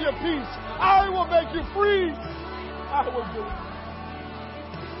will give you peace. I will make you free. I will do it.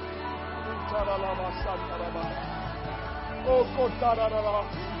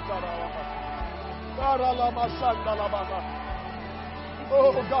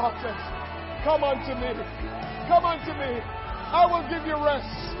 Oh, oh, God says, come unto me. Come unto me. I will give you rest.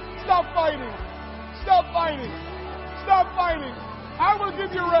 Stop fighting. Stop fighting. Stop fighting. I will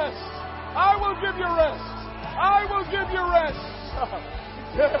give you rest. I will give you rest. I will give you rest.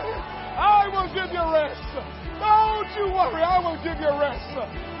 I will give you rest. Don't you worry. I will give you rest.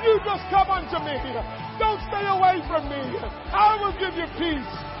 You just come unto me. Don't stay away from me. I will give you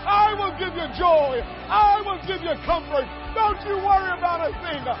peace. I will give you joy. I will give you comfort. Don't you worry about a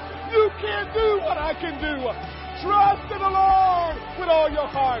thing. You can't do what I can do. Trust in the Lord with all your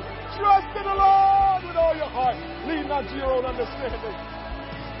heart. Trust in the Lord with all your heart. Lean not to your own understanding.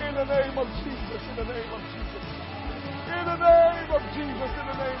 In the name of Jesus, in the name of Jesus. In the name of Jesus, in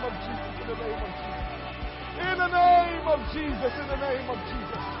the name of Jesus, in the name of Jesus. In the name of Jesus, in the name of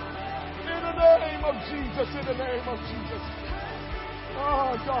Jesus. In the name of Jesus, in the name of Jesus.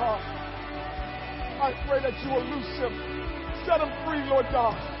 Oh, God. I pray that you will loose him. Set him free, Lord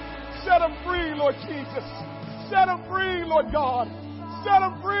God. Set him free, Lord Jesus. Set him free, Lord God. Set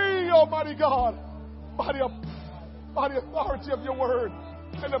him free, Almighty God. By the authority of your word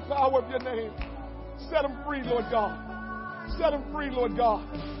and the power of your name. Set him free, Lord God. Set him free, Lord God.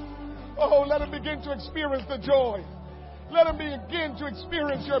 Oh, let him begin to experience the joy. Let him begin to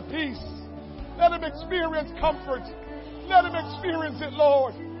experience your peace. Let him experience comfort. Let him experience it,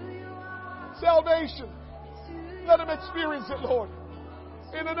 Lord. Salvation. Let him experience it, Lord.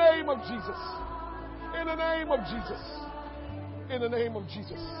 In the name of Jesus. In the name of Jesus. In the name of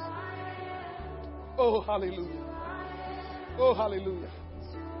Jesus. Oh, hallelujah. Oh, hallelujah.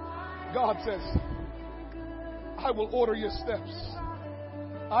 God says, I will order your steps.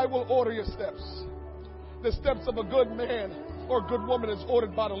 I will order your steps. The steps of a good man or good woman is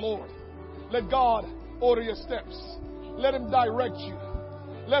ordered by the Lord. Let God order your steps. Let him direct you.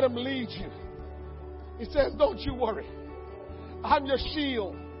 Let him lead you. He says, don't you worry. I'm your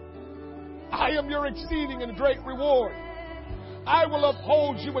shield. I am your exceeding and great reward. I will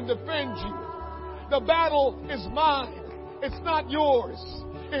uphold you and defend you. The battle is mine. It's not yours.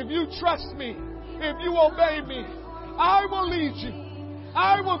 If you trust me, if you obey me, I will lead you.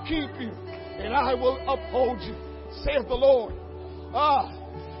 I will keep you. And I will uphold you, saith the Lord.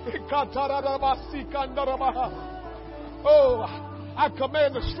 Oh, I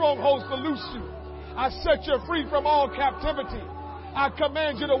command the strongholds to loose you. I set you free from all captivity. I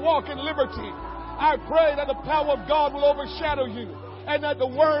command you to walk in liberty. I pray that the power of God will overshadow you and that the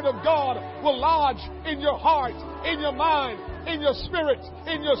word of God will lodge in your heart, in your mind, in your spirit,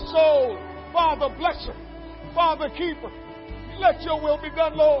 in your soul. Father, bless her. Father, keep her. Let your will be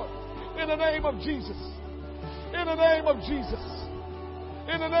done, Lord. In the name of Jesus. In the name of Jesus.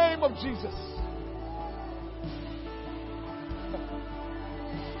 In the name of Jesus.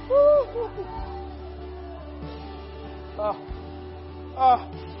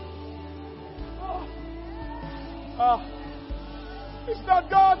 It's not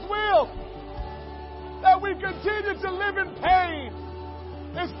God's will that we continue to live in pain.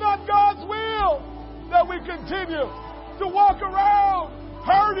 It's not God's will that we continue to walk around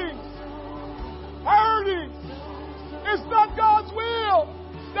hurting. It's not God's will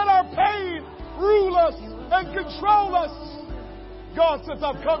that our pain rule us and control us. God says,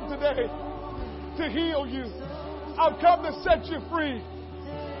 I've come today to heal you. I've come to set you free.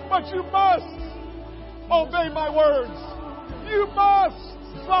 But you must obey my words. You must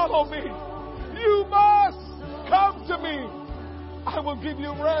follow me. You must come to me. I will give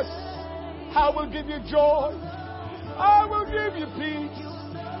you rest. I will give you joy. I will give you peace.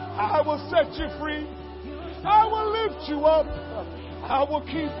 I will set you free. I will lift you up. I will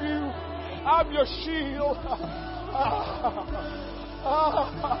keep you. I'm your shield.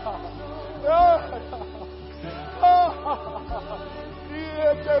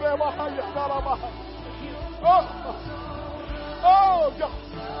 Oh, God.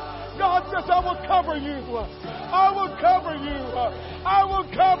 God says, I will cover you. I will cover you. I will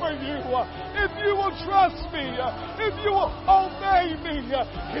cover you. If you will trust me, if you will obey me,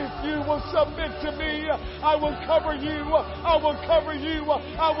 if you will submit to me, I will cover you. I will cover you.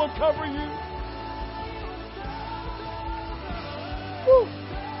 I will cover you. Woo.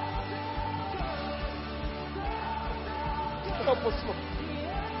 Help us, Lord.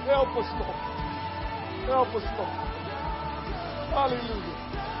 Help us, Lord. Help us, Lord. Hallelujah.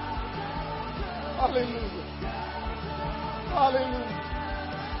 Hallelujah. Hallelujah.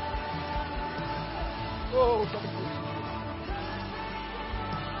 Oh, thank you.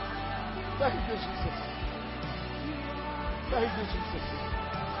 Thank you, Jesus. Thank you, Jesus.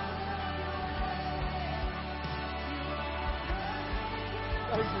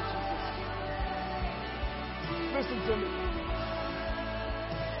 Thank you, Jesus. Listen to me.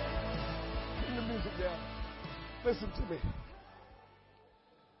 Bring the music down. Listen to me.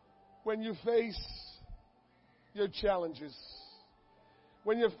 When you face your challenges,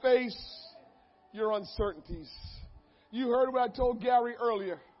 when you face your uncertainties, you heard what I told Gary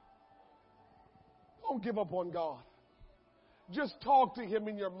earlier. Don't give up on God. Just talk to Him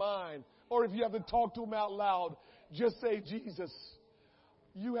in your mind. Or if you have to talk to Him out loud, just say, Jesus,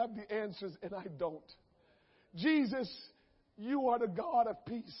 you have the answers and I don't. Jesus, you are the God of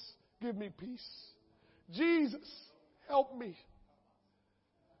peace. Give me peace. Jesus, help me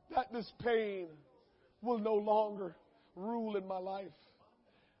that this pain will no longer rule in my life.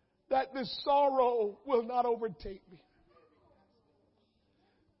 That this sorrow will not overtake me.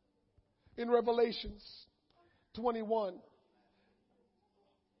 In Revelations 21,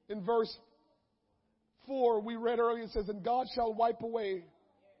 in verse 4, we read earlier, it says, and God shall wipe away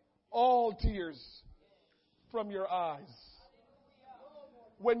all tears from your eyes.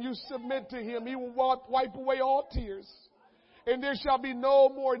 When you submit to Him, He will wipe away all tears. And there shall be no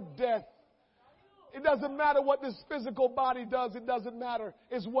more death. It doesn't matter what this physical body does. It doesn't matter.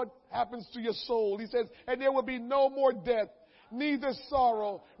 It's what happens to your soul. He says, and there will be no more death, neither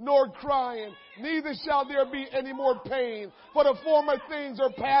sorrow, nor crying, neither shall there be any more pain, for the former things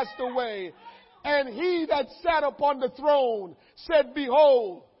are passed away. And He that sat upon the throne said,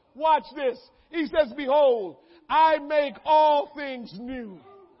 behold, watch this. He says, behold, I make all things new.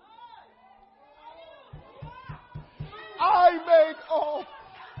 I make all.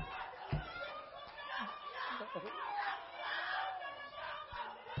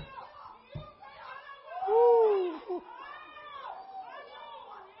 Ooh.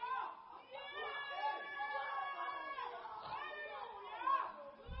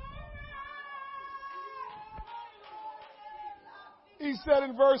 He said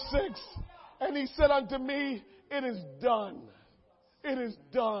in verse 6, and He said unto me, it is done. It is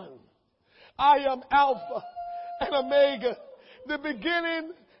done. I am Alpha and Omega, the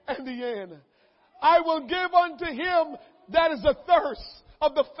beginning and the end. I will give unto him that is athirst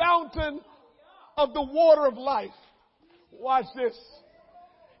of the fountain of the water of life. Watch this.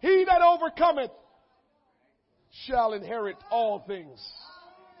 He that overcometh shall inherit all things.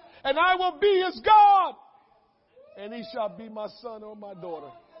 And I will be his God, and he shall be my son or my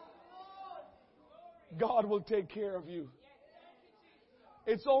daughter. God will take care of you.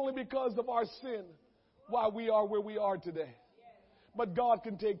 It's only because of our sin why we are where we are today. But God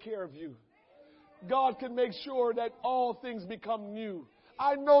can take care of you. God can make sure that all things become new.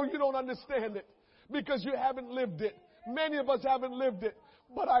 I know you don't understand it because you haven't lived it. Many of us haven't lived it.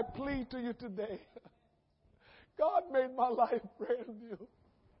 But I plead to you today. God made my life brand new.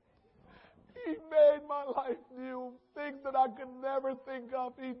 He made my life new. Things that I could never think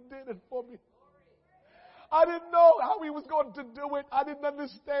of, He did it for me. I didn't know how He was going to do it. I didn't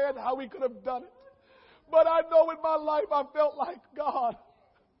understand how He could have done it. But I know in my life I felt like, God,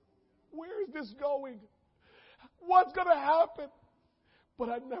 where is this going? What's going to happen? But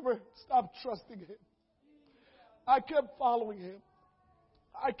I never stopped trusting Him. I kept following Him.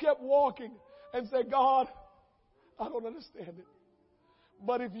 I kept walking and said, God, I don't understand it.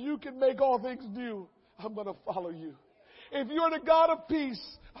 But if you can make all things new, I'm going to follow you. If you're the God of peace,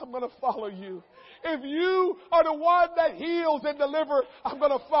 I'm going to follow you. If you are the one that heals and delivers, I'm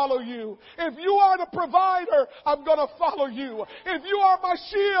going to follow you. If you are the provider, I'm going to follow you. If you are my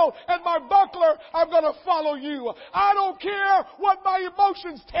shield and my buckler, I'm going to follow you. I don't care what my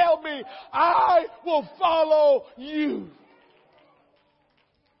emotions tell me. I will follow you.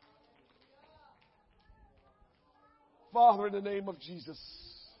 Father, in the name of Jesus,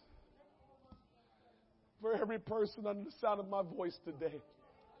 for every person under the sound of my voice today,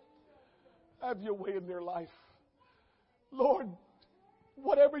 have your way in their life. Lord,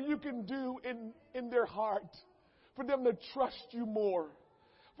 whatever you can do in their heart, for them to trust you more,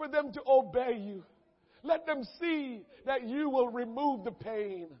 for them to obey you. Let them see that you will remove the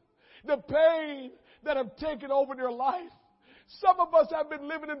pain that have taken over their life. Some of us have been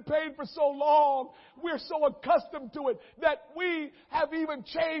living in pain for so long, we're so accustomed to it that we have even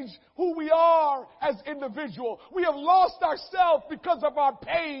changed who we are as individuals. We have lost ourselves because of our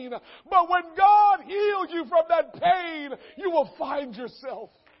pain. But when God heals you from that pain, you will find yourself.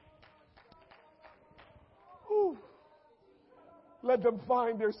 Ooh. Let them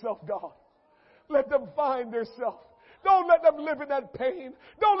find themselves, God. Let them find themselves. Don't let them live in that pain.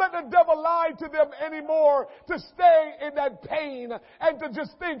 Don't let the devil lie to them anymore to stay in that pain and to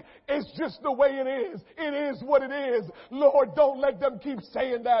just think it's just the way it is. It is what it is. Lord, don't let them keep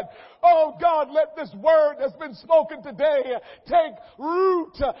saying that. Oh God, let this word that's been spoken today take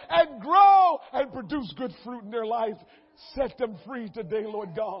root and grow and produce good fruit in their life. Set them free today,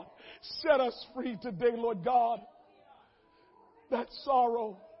 Lord God. Set us free today, Lord God. That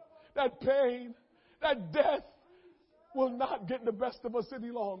sorrow, that pain, that death will not get the best of us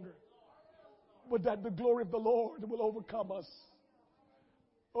any longer. But that the glory of the Lord will overcome us.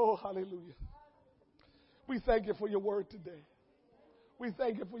 Oh, hallelujah. We thank you for your word today. We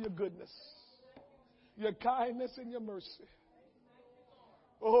thank you for your goodness, your kindness, and your mercy.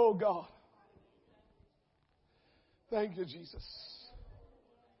 Oh, God. Thank you, Jesus.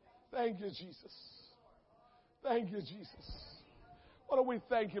 Thank you, Jesus. Thank you, Jesus. Why don't we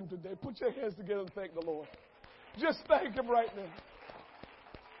thank him today? Put your hands together and thank the Lord. Just thank him right now.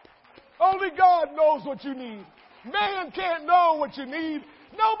 Only God knows what you need. Man can't know what you need.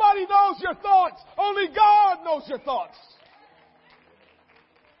 Nobody knows your thoughts. Only God knows your thoughts.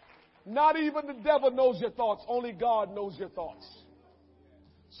 Not even the devil knows your thoughts. Only God knows your thoughts.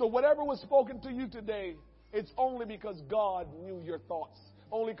 So whatever was spoken to you today, it's only because God knew your thoughts.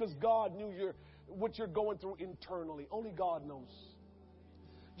 Only because God knew what you're going through internally. Only God knows.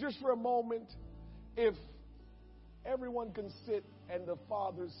 Just for a moment, if everyone can sit and the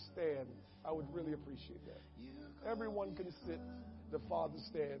fathers stand, I would really appreciate that. Everyone can sit, the fathers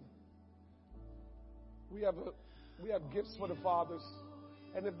stand. We have gifts for the fathers.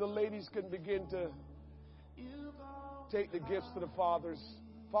 And if the ladies can begin to take the gifts to the fathers.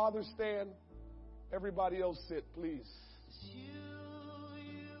 Fathers stand. Everybody else sit, please.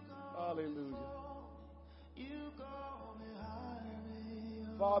 Hallelujah.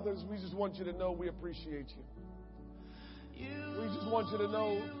 Fathers, we just want you to know we appreciate you. We just want you to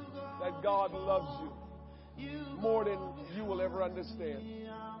know that God loves you more than you will ever understand.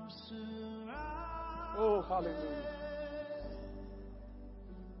 Oh, hallelujah.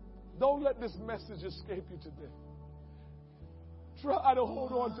 Don't let this message escape you today. Try to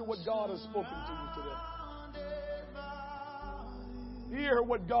hold on to what God has spoken to you today. Hear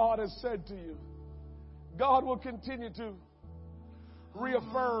what God has said to you. God will continue to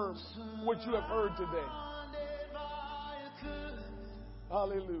reaffirm what you have heard today.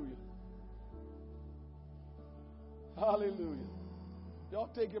 Hallelujah. Hallelujah. Y'all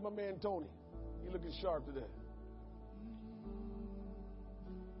take him, my man Tony. He looking sharp today.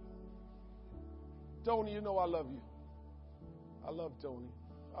 Tony, you know I love you. I love Tony.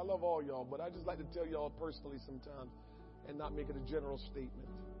 I love all y'all, but I just like to tell y'all personally sometimes and not make it a general statement.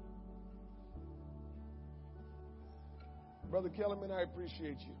 Brother Kellerman, I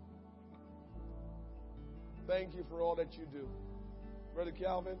appreciate you. Thank you for all that you do. Brother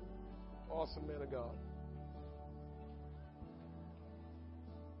Calvin, awesome man of God.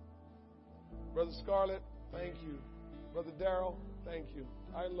 Brother Scarlett, thank you. Brother Darrell, thank you.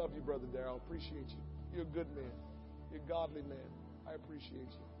 I love you, Brother Darrell. Appreciate you. You're a good man. You're a godly man. I appreciate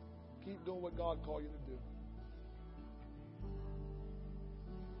you. Keep doing what God called you to do.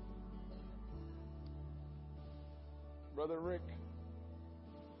 Brother Rick,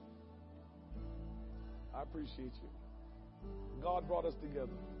 I appreciate you. God brought us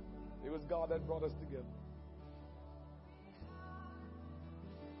together. It was God that brought us together.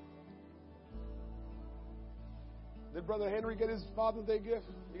 Did Brother Henry get his Father's Day gift?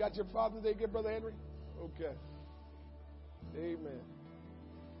 You got your Father's Day gift, Brother Henry? Okay. Amen.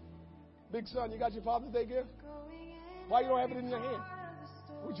 Big son, you got your Father's Day gift? Why you don't have it in your hand?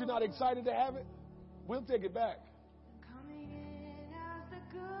 Were you not excited to have it? We'll take it back.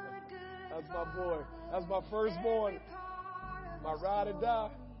 That's my boy. That's my firstborn. My ride or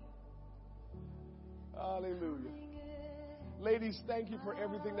die. Hallelujah. Ladies, thank you for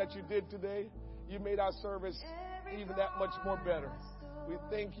everything that you did today. You made our service even that much more better. We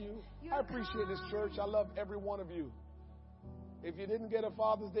thank you. I appreciate this church. I love every one of you. If you didn't get a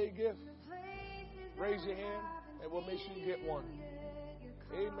Father's Day gift, raise your hand and we'll make sure you get one.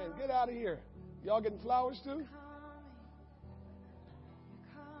 Amen. Get out of here. Y'all getting flowers too?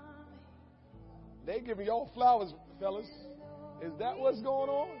 They giving y'all flowers, fellas. Is that what's going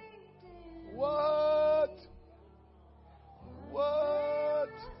on? What? What?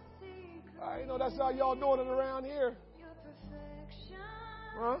 I know that's how y'all doing it around here.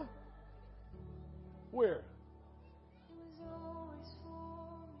 Huh? Where?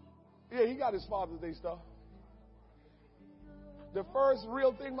 Yeah, he got his Father's Day stuff. The first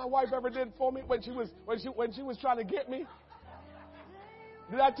real thing my wife ever did for me when she was trying to get me.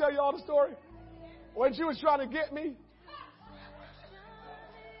 Did I tell you all the story? When she was trying to get me,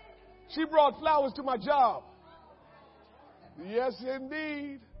 She brought flowers to my job. Yes,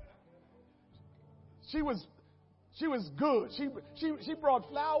 indeed. She was good. She brought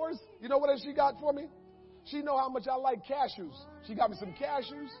flowers. You know what else she got for me? She know how much I like cashews. She got me some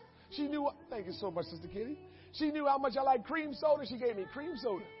cashews. She knew. Thank you so much, Sister Kitty. She knew how much I like cream soda. She gave me cream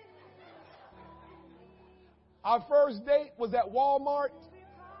soda. Our first date was at Walmart.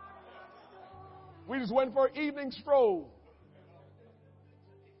 We just went for an evening stroll.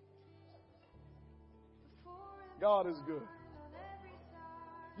 God is good.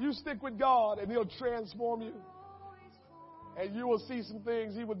 You stick with God and He'll transform you. And you will see some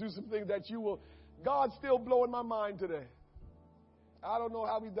things. He will do some things that you will. God's still blowing my mind today. I don't know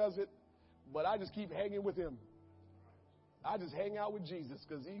how He does it, but I just keep hanging with Him. I just hang out with Jesus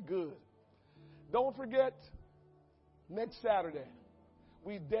because He's good. Don't forget, next Saturday,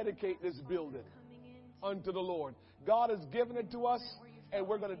 we dedicate this building unto the Lord. God has given it to us, and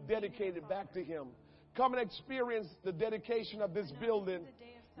we're going to dedicate it back to Him. Come and experience the dedication of this building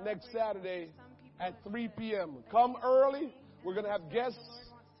next Saturday at 3 p.m. Come early. We're going to have guests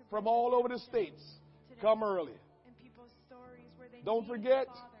from all over the states. Come early. Don't forget,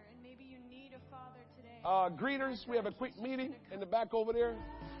 greeters, we have a quick meeting in the back over there.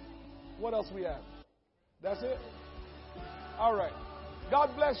 What else we have? That's it? All right.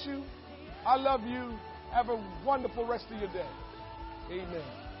 God bless you. I love you. Have a wonderful rest of your day.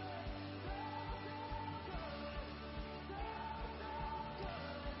 Amen.